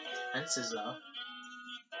tied. Defense is up.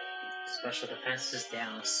 Special defense is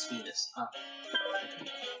down. Speed is up.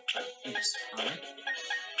 Here's fine.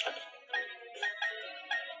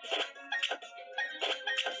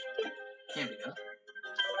 Here we go.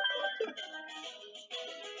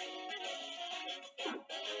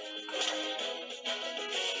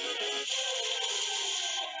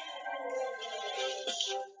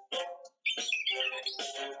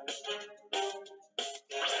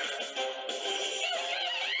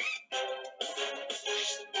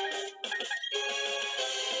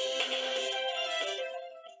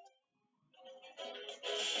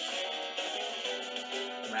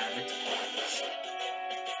 Rabbit.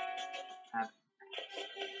 Have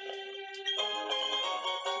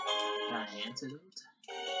an antidote.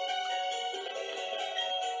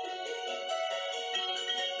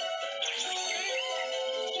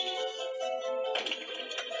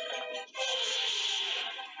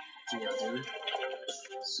 Deal, dude.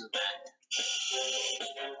 So bad.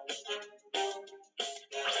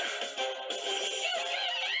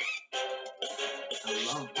 I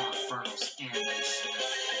love Monferno's animation.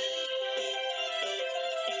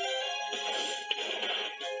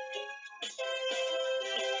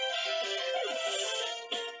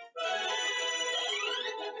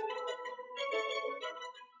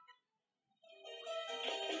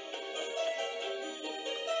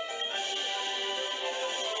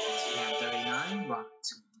 Scan 39, Rock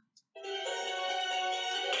Tomb.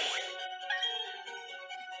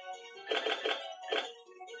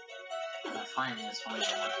 Finding is one of the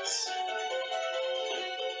ones.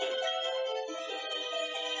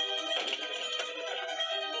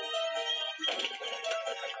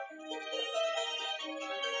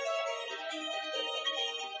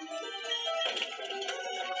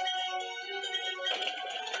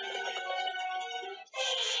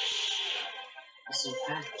 This is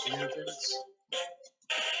back, Jenkins.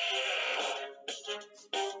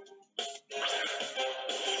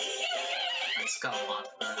 Let's go,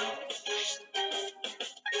 Monferno.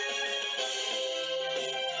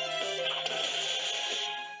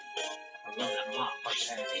 I love that Mach Punch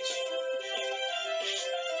animation.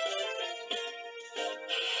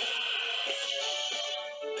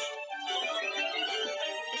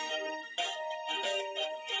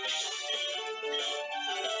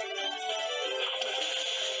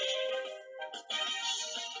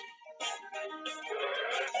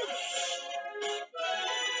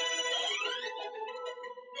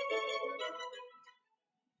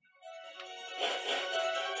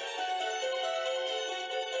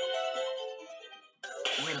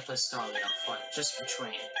 I'm gonna put Starly up front just for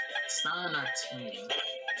training. It's not on our team,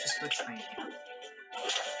 just for training.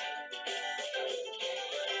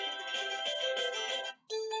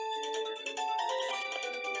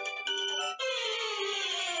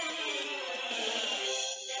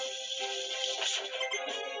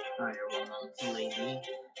 Alright, Roman lady.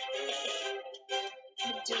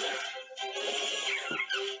 You do it.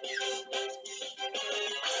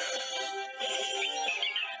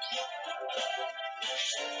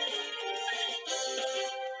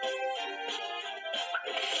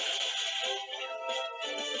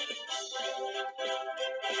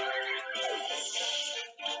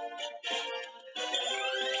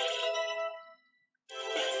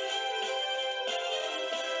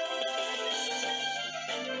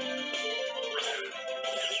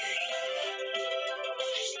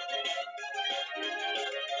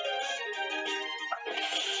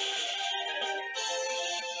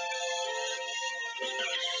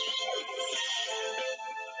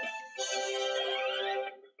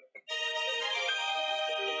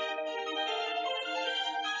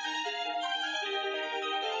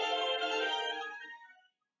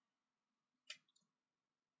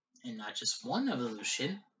 And not just one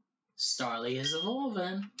evolution, Starly is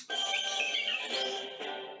evolving.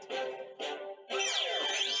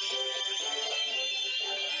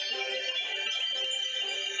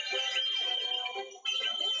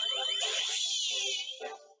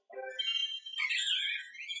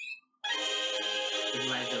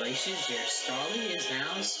 Congratulations, your Starly is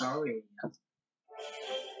now Staravia.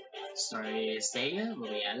 Staravia will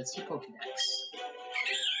be added to Pokédex.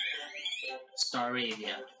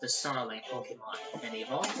 Staravia, the Starling Pokemon, an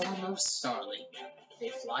evolved form of Starly. They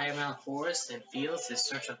fly around forests and fields in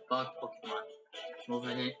search of bug Pokemon,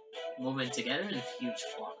 moving together in huge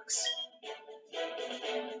flocks.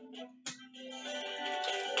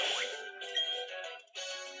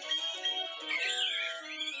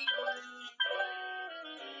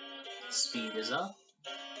 Speed is up,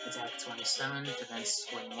 attack 27, defense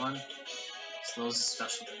 21, slows the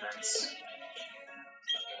special defense.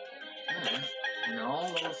 And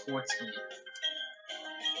all level 14.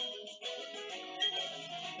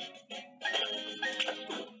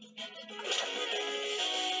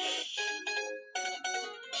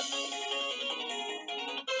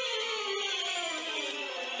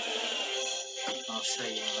 I'll show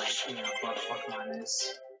you what Pokemon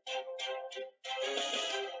is.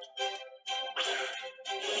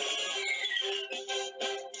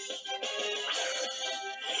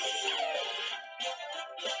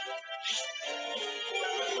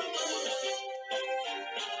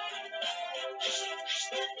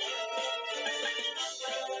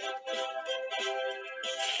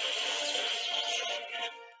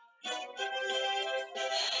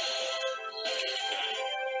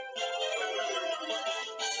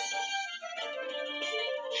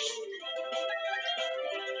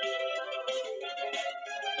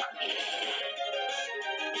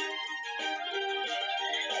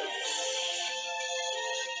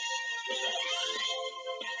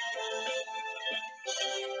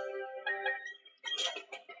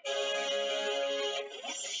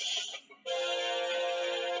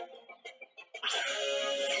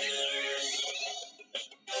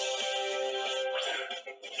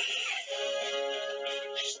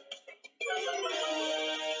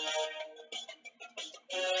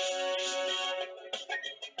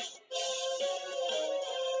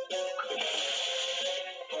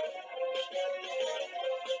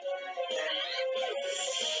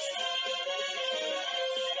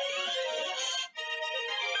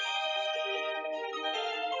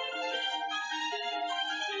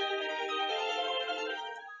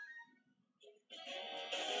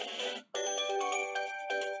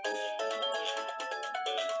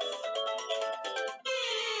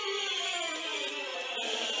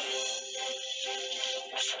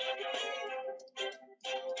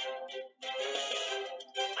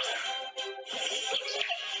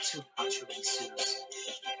 Two Pachirisus.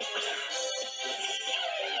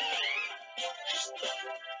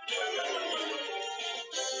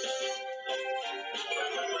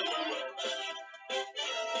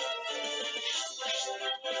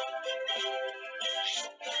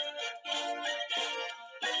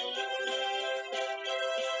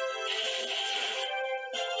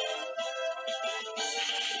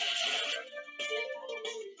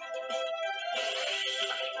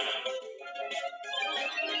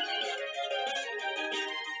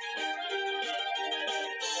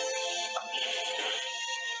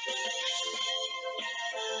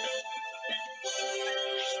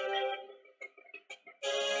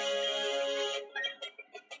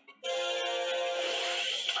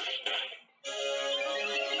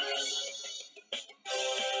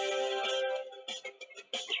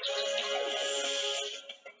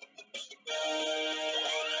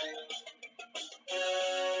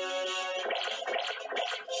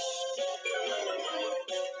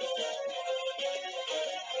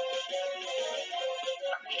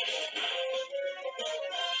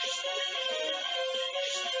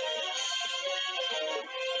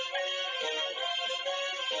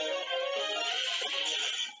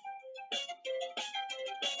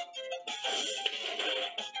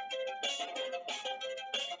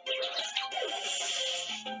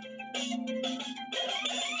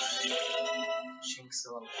 Shinx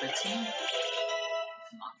level 15.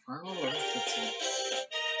 Not level 15.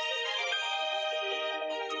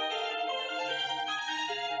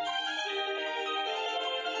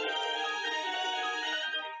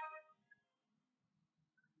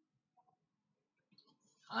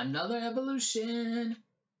 Another evolution!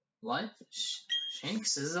 What?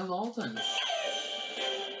 Shinx is evolving.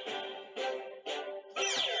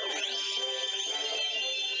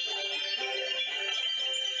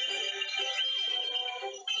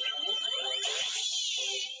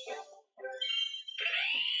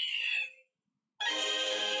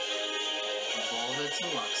 Evolve it to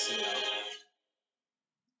Luxio.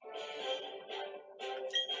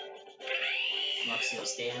 Luxio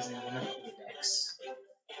stands in the Pokédex.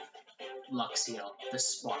 Luxio, the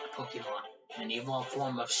spark Pokemon, an evolved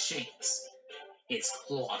form of Shinx. Its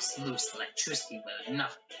claws loose electricity with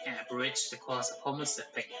enough amperage to cause opponents to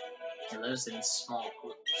faint. It lives in small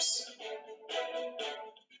groups.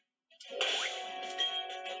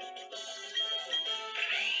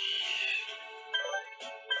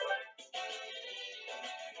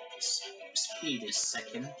 Speed is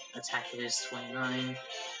second. Attack is 29.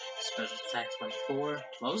 Special attack 24.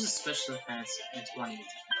 What was his special defense and 20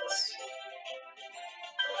 defense?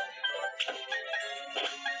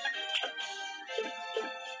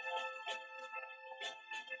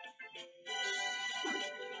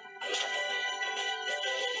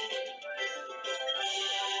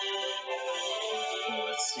 Well,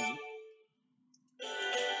 let's see.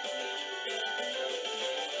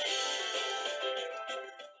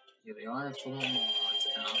 Here we are, full on mods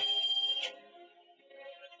now.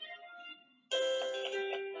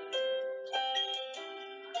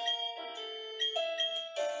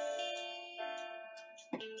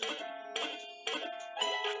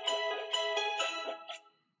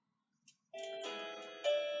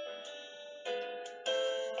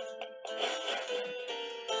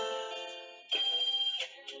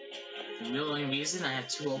 The only reason I have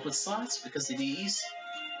 2 open slots because of these.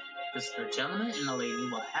 Because the gentleman and the lady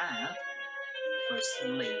will have. First, the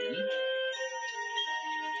lady.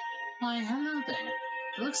 Why, hello there.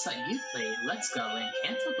 It looks like you played Let's Go and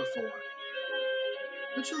Kanto before.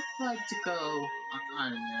 Would you like to go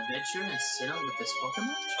on an adventure and sit on with this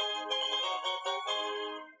Pokemon?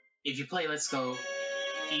 If you play Let's Go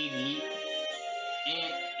Eevee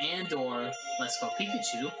and or Let's Go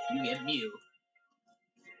Pikachu, you get Mew.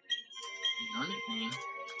 No nickname.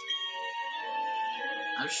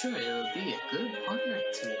 I'm sure it'll be a good partner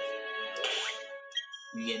to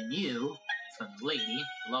you get Mew from the lady,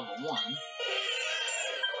 level 1.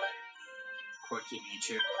 Quirky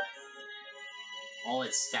nature. All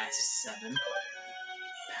its stats is 7.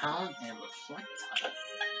 Pound and Reflect type.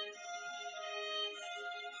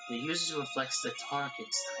 The user reflects the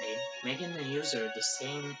target's type, making the user the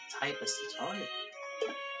same type as the target.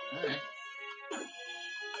 Alright.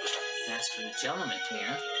 As for the gentleman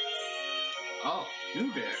here. Oh,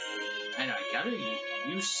 you there. And I gather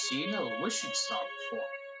you've seen a wishing star before.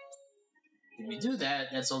 If you do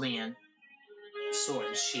that, that's only a sword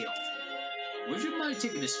and shield. Would you mind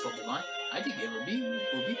taking this Pokemon? I think it will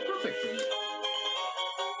be perfect for you.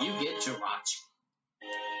 You get Jirachi.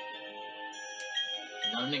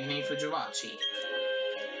 No nickname for Jirachi.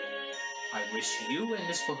 I wish you and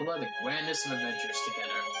this Pokemon the grandest of adventures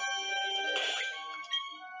together.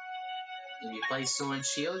 If you play Sword and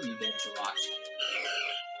Shield, you get Jirachi.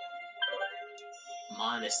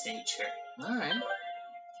 Modest nature. Alright.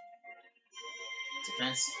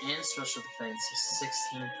 Defense and special defense is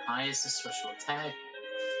 16, highest is special attack,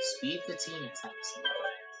 speed 15, attacks 11.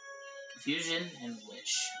 Confusion and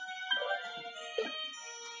Wish.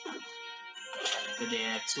 But they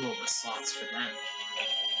have 2 open slots for them.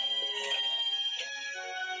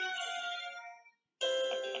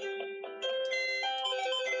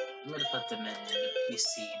 I'm gonna put them in the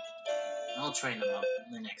PC. I'll train them up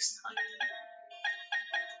the next time.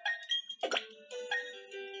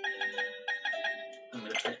 I'm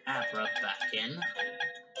gonna put Abra back in.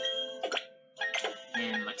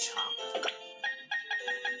 And Machop.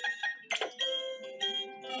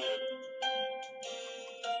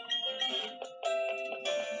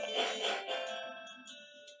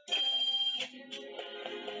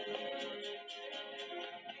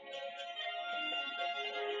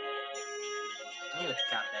 I'm gonna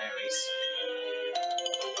pick out berries.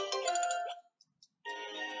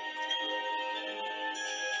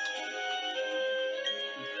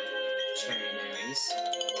 Cherry berries.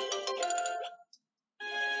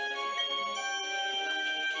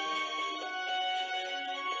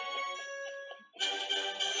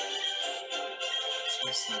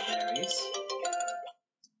 Chestnut berries.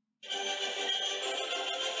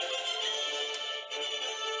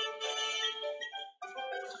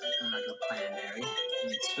 I'm gonna go plant berry.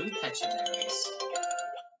 And 2 pecha berries.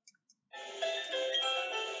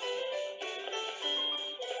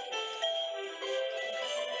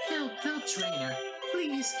 Help, trainer.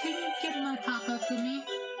 Please, can you get my papa for me?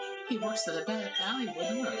 He works at the back alley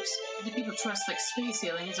where it works. The people dressed like space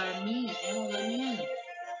aliens are mean and won't let me in.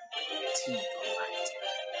 Team Galactic.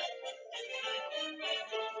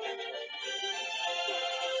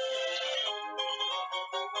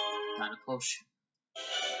 Got a potion.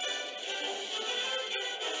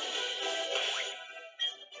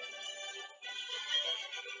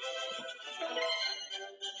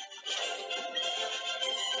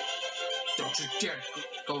 Don't you dare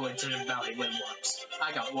go into the valley when it works.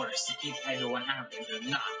 I got orders to keep everyone out there. They're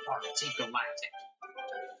not part of Team Galactic.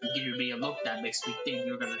 You give me a look that makes me think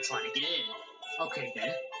you're gonna try to get in. Okay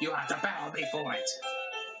then, you have to battle me for it.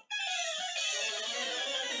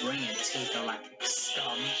 Bring it, Team Galactic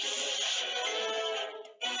scum.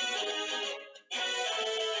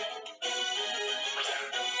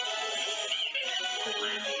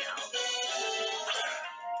 Let me out.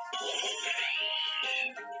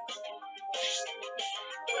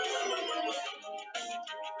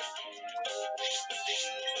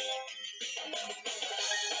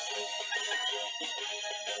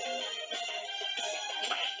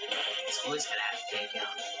 always gonna have fake out.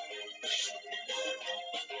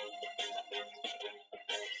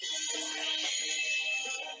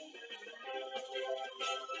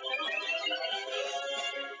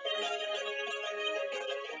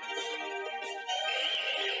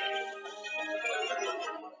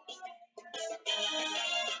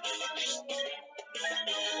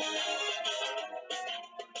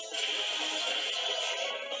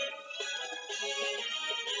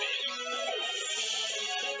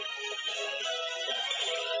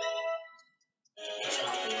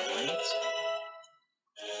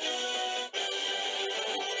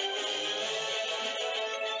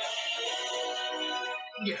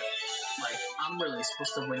 Yeah, like, I'm really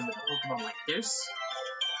supposed to win with a Pokemon like this?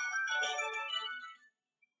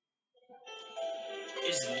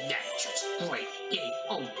 Isn't that just great? Game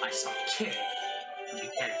over, I saw kid. You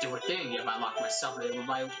can't do a thing if I lock myself in with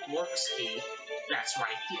my works key. That's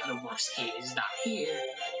right, the other works key is not here.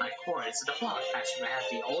 My coordinates in the block patch, I have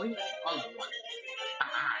the only other one.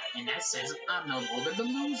 And that says I'm no longer the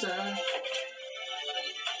loser.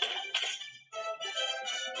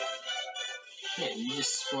 Yeah, you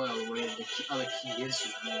just spoil where the other key is,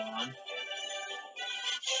 you moron.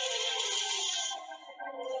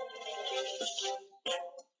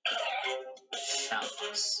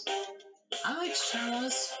 Shellos. I like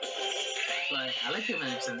Shellos, but I like it when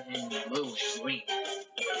it's in blue and green.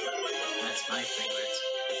 That's my favorite.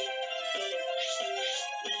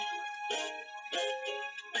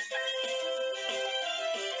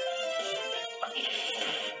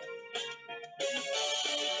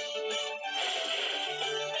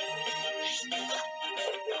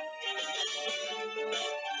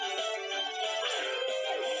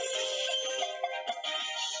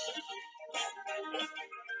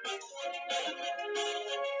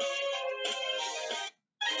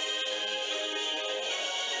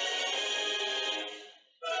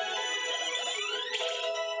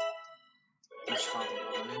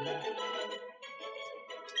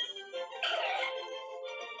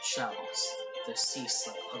 Shellos, the sea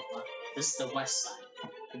slip Pokemon. This is the west side.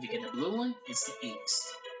 If you get the blue one, it's the east.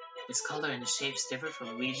 Its color and shapes differ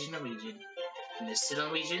from region to region. In the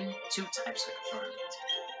Sinnoh region, 2 types are confirmed.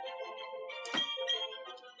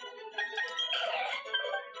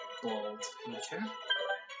 Bold nature.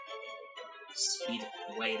 Speed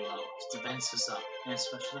way low. Defense is up. And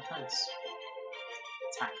special defense.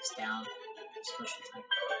 Attack is down. Special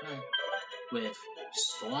attack. With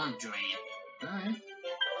Storm Drain. Alright.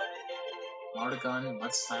 Water Gun,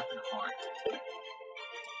 Mud Slap, and Heart.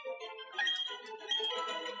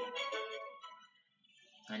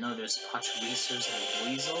 I know there's Pachirisus and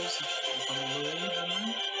Weasels, if I'm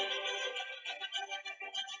believing.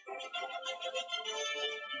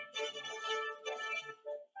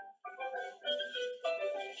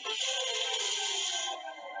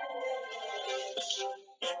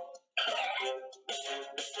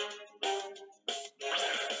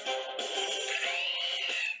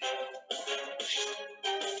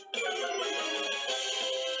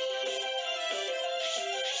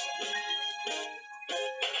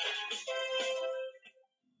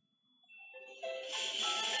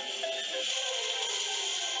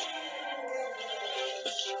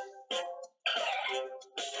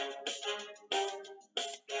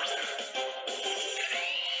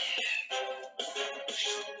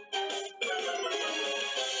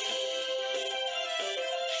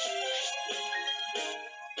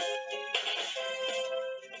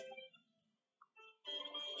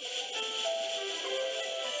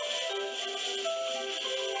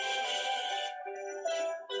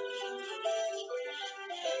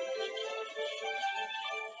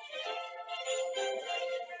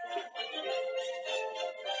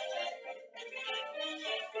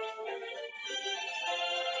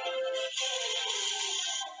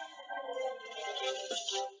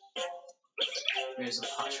 There's a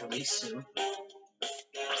Pachirisu.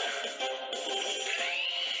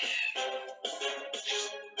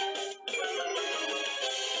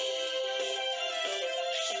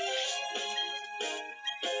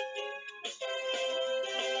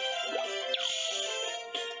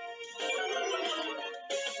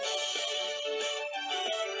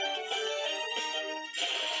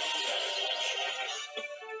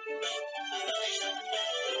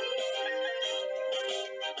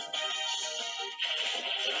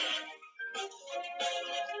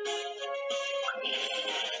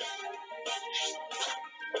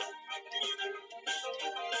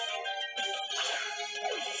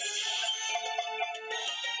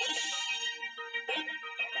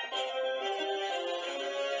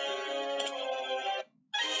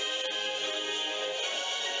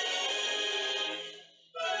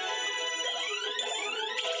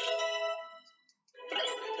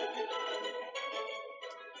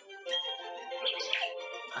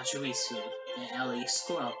 Pachirisu, the LA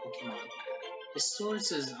squirrel Pokemon. It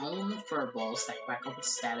stores its own fur balls that crack up with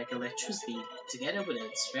static electricity, together with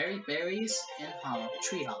its fairy berries and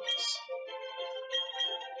tree hollows.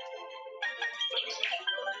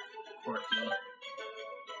 Quirky.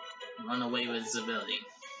 Run away with his ability.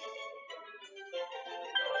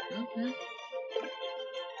 Okay.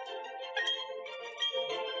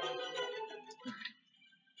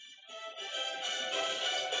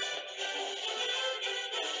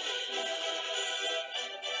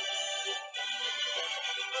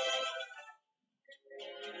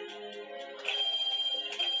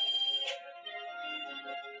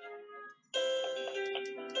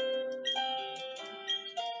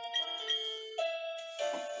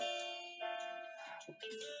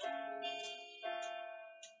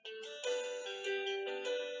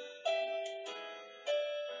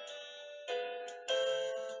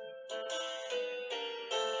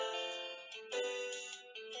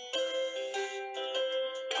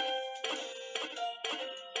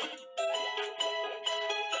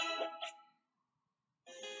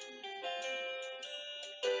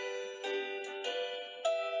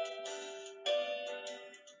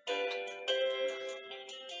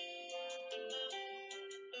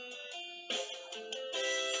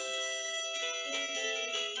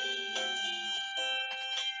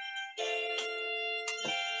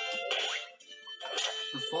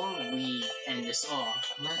 Before we end this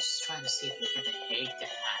off, let's try to see if we get the egg to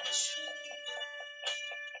hatch.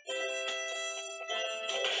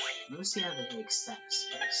 Let me see how the egg status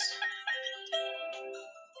is.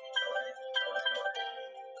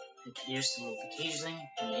 It appears to move occasionally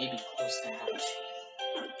and may be close to hatching.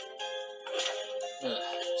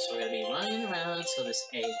 So we're gonna be running around until this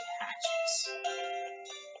egg hatches.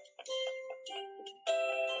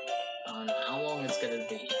 I don't know how long it's gonna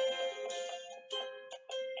be.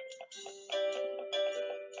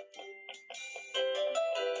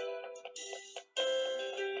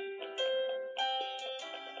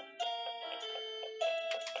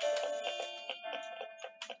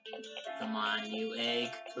 Come on, you egg,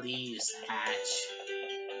 please hatch.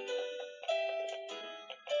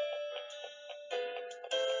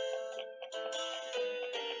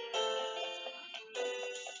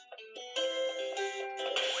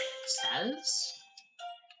 Status?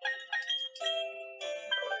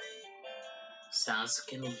 Sounds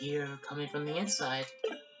can hear coming from the inside.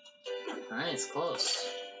 Alright, it's close.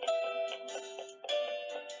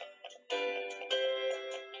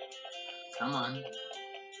 Come on.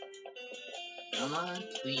 Come on,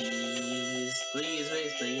 please. Please,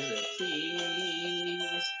 please, please,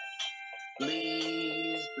 please.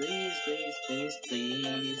 Please, please, please, please,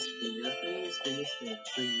 please, please, please, please,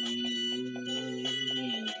 please.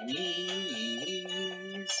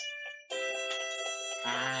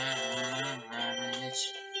 Hatch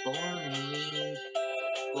for me,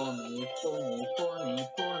 for me, for me, for me,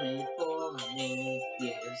 for me, for me.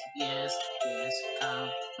 Yes, yes, yes, come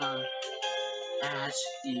on. Hatch,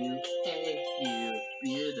 you egg, you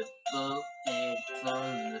beautiful egg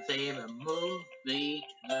from the favorite movie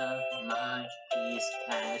of mine. Please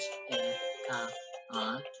hatch and come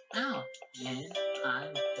on out, and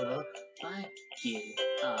I will like you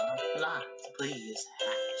a lot. Please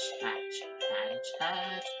hatch, hatch, hatch,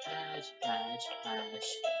 hatch, hatch, hatch, hatch.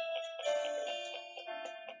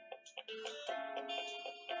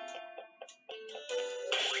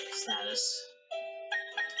 Status.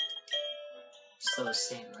 Still the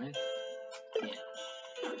same, right? Yeah.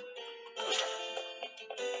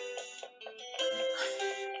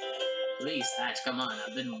 Please, hatch, come on.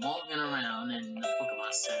 I've been walking around in the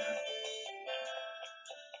Pokemon Center.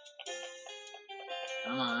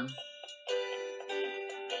 Come on.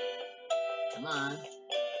 Come on.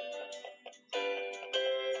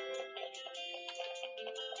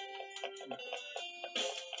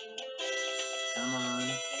 Come on.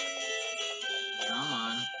 Come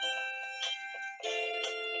on.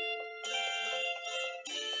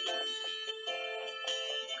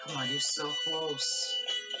 Come on, you're so close.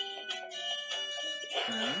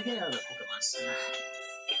 Let me get out of the Pokemon Center.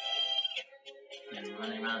 And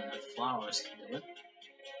running around the flowers can do it.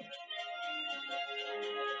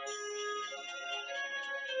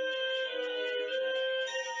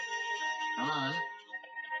 Come on.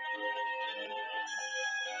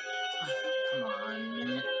 Come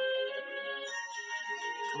on.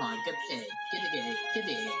 Come on, get the egg. Get the egg. Get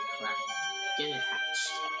the egg. Crap. Get it hatched.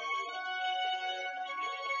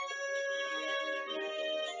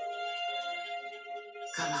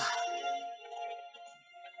 Come on.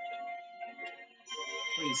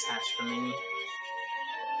 Please hatch for me.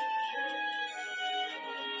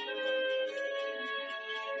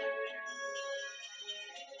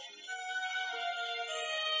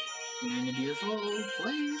 We're in a beautiful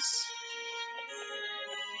place.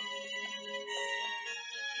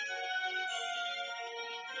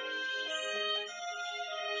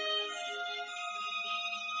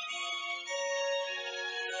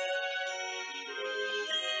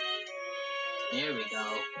 There we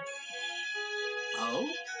go. Oh?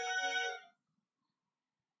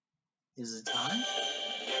 Is it time?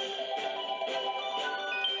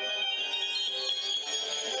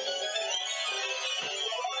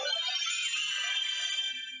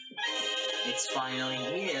 It's finally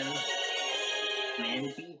here.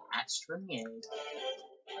 Manaphy hatched from the egg.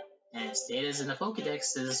 And its data is in the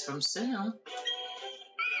Pokedex. This is from Sinnoh.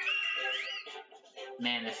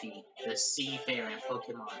 Manaphy, the seafaring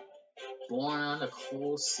Pokemon. Born on the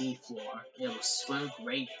cool seafloor, it will swim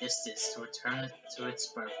great distance to return to its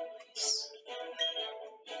birthplace.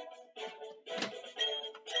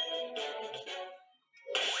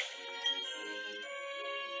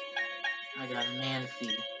 I got a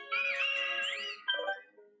Manaphy.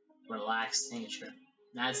 Relaxed nature.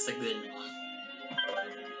 That's the good one.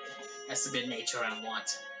 That's the good nature I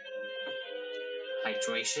want.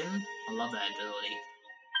 Hydration. I love that ability.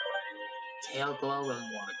 Tail glow and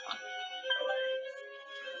water gun.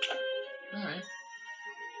 Alright.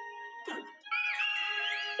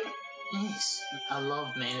 Nice. I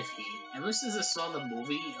love Manaphy. Ever since I saw the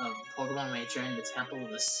movie of Pokemon Ranger in the Temple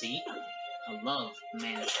of the Sea, I love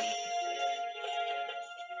Manaphy.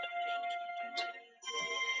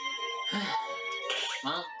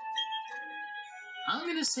 Well, I'm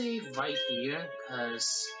gonna save right here,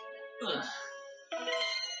 because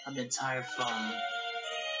I've been tired from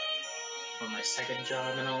my second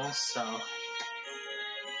job and all, so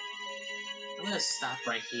I'm gonna stop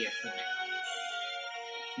right here for now.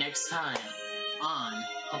 Next time on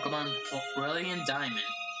Pokemon Brilliant Diamond,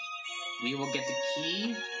 we will get the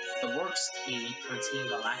key, the works key from Team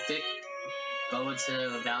Galactic, go into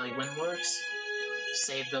Valley Windworks,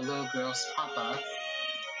 save the little girl's papa,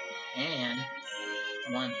 and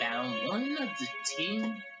battle one of the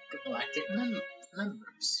Team Galactic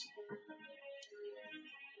members.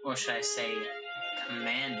 Or should I say,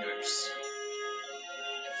 commanders.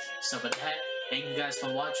 So with that, thank you guys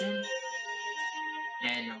for watching,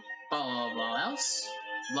 and above all else,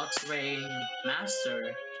 Luxray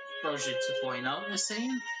Master version 2.0 is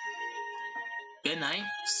saying, good night,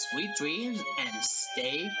 sweet dreams, and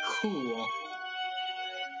stay cool.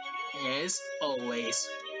 As always.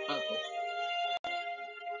 Uh-oh.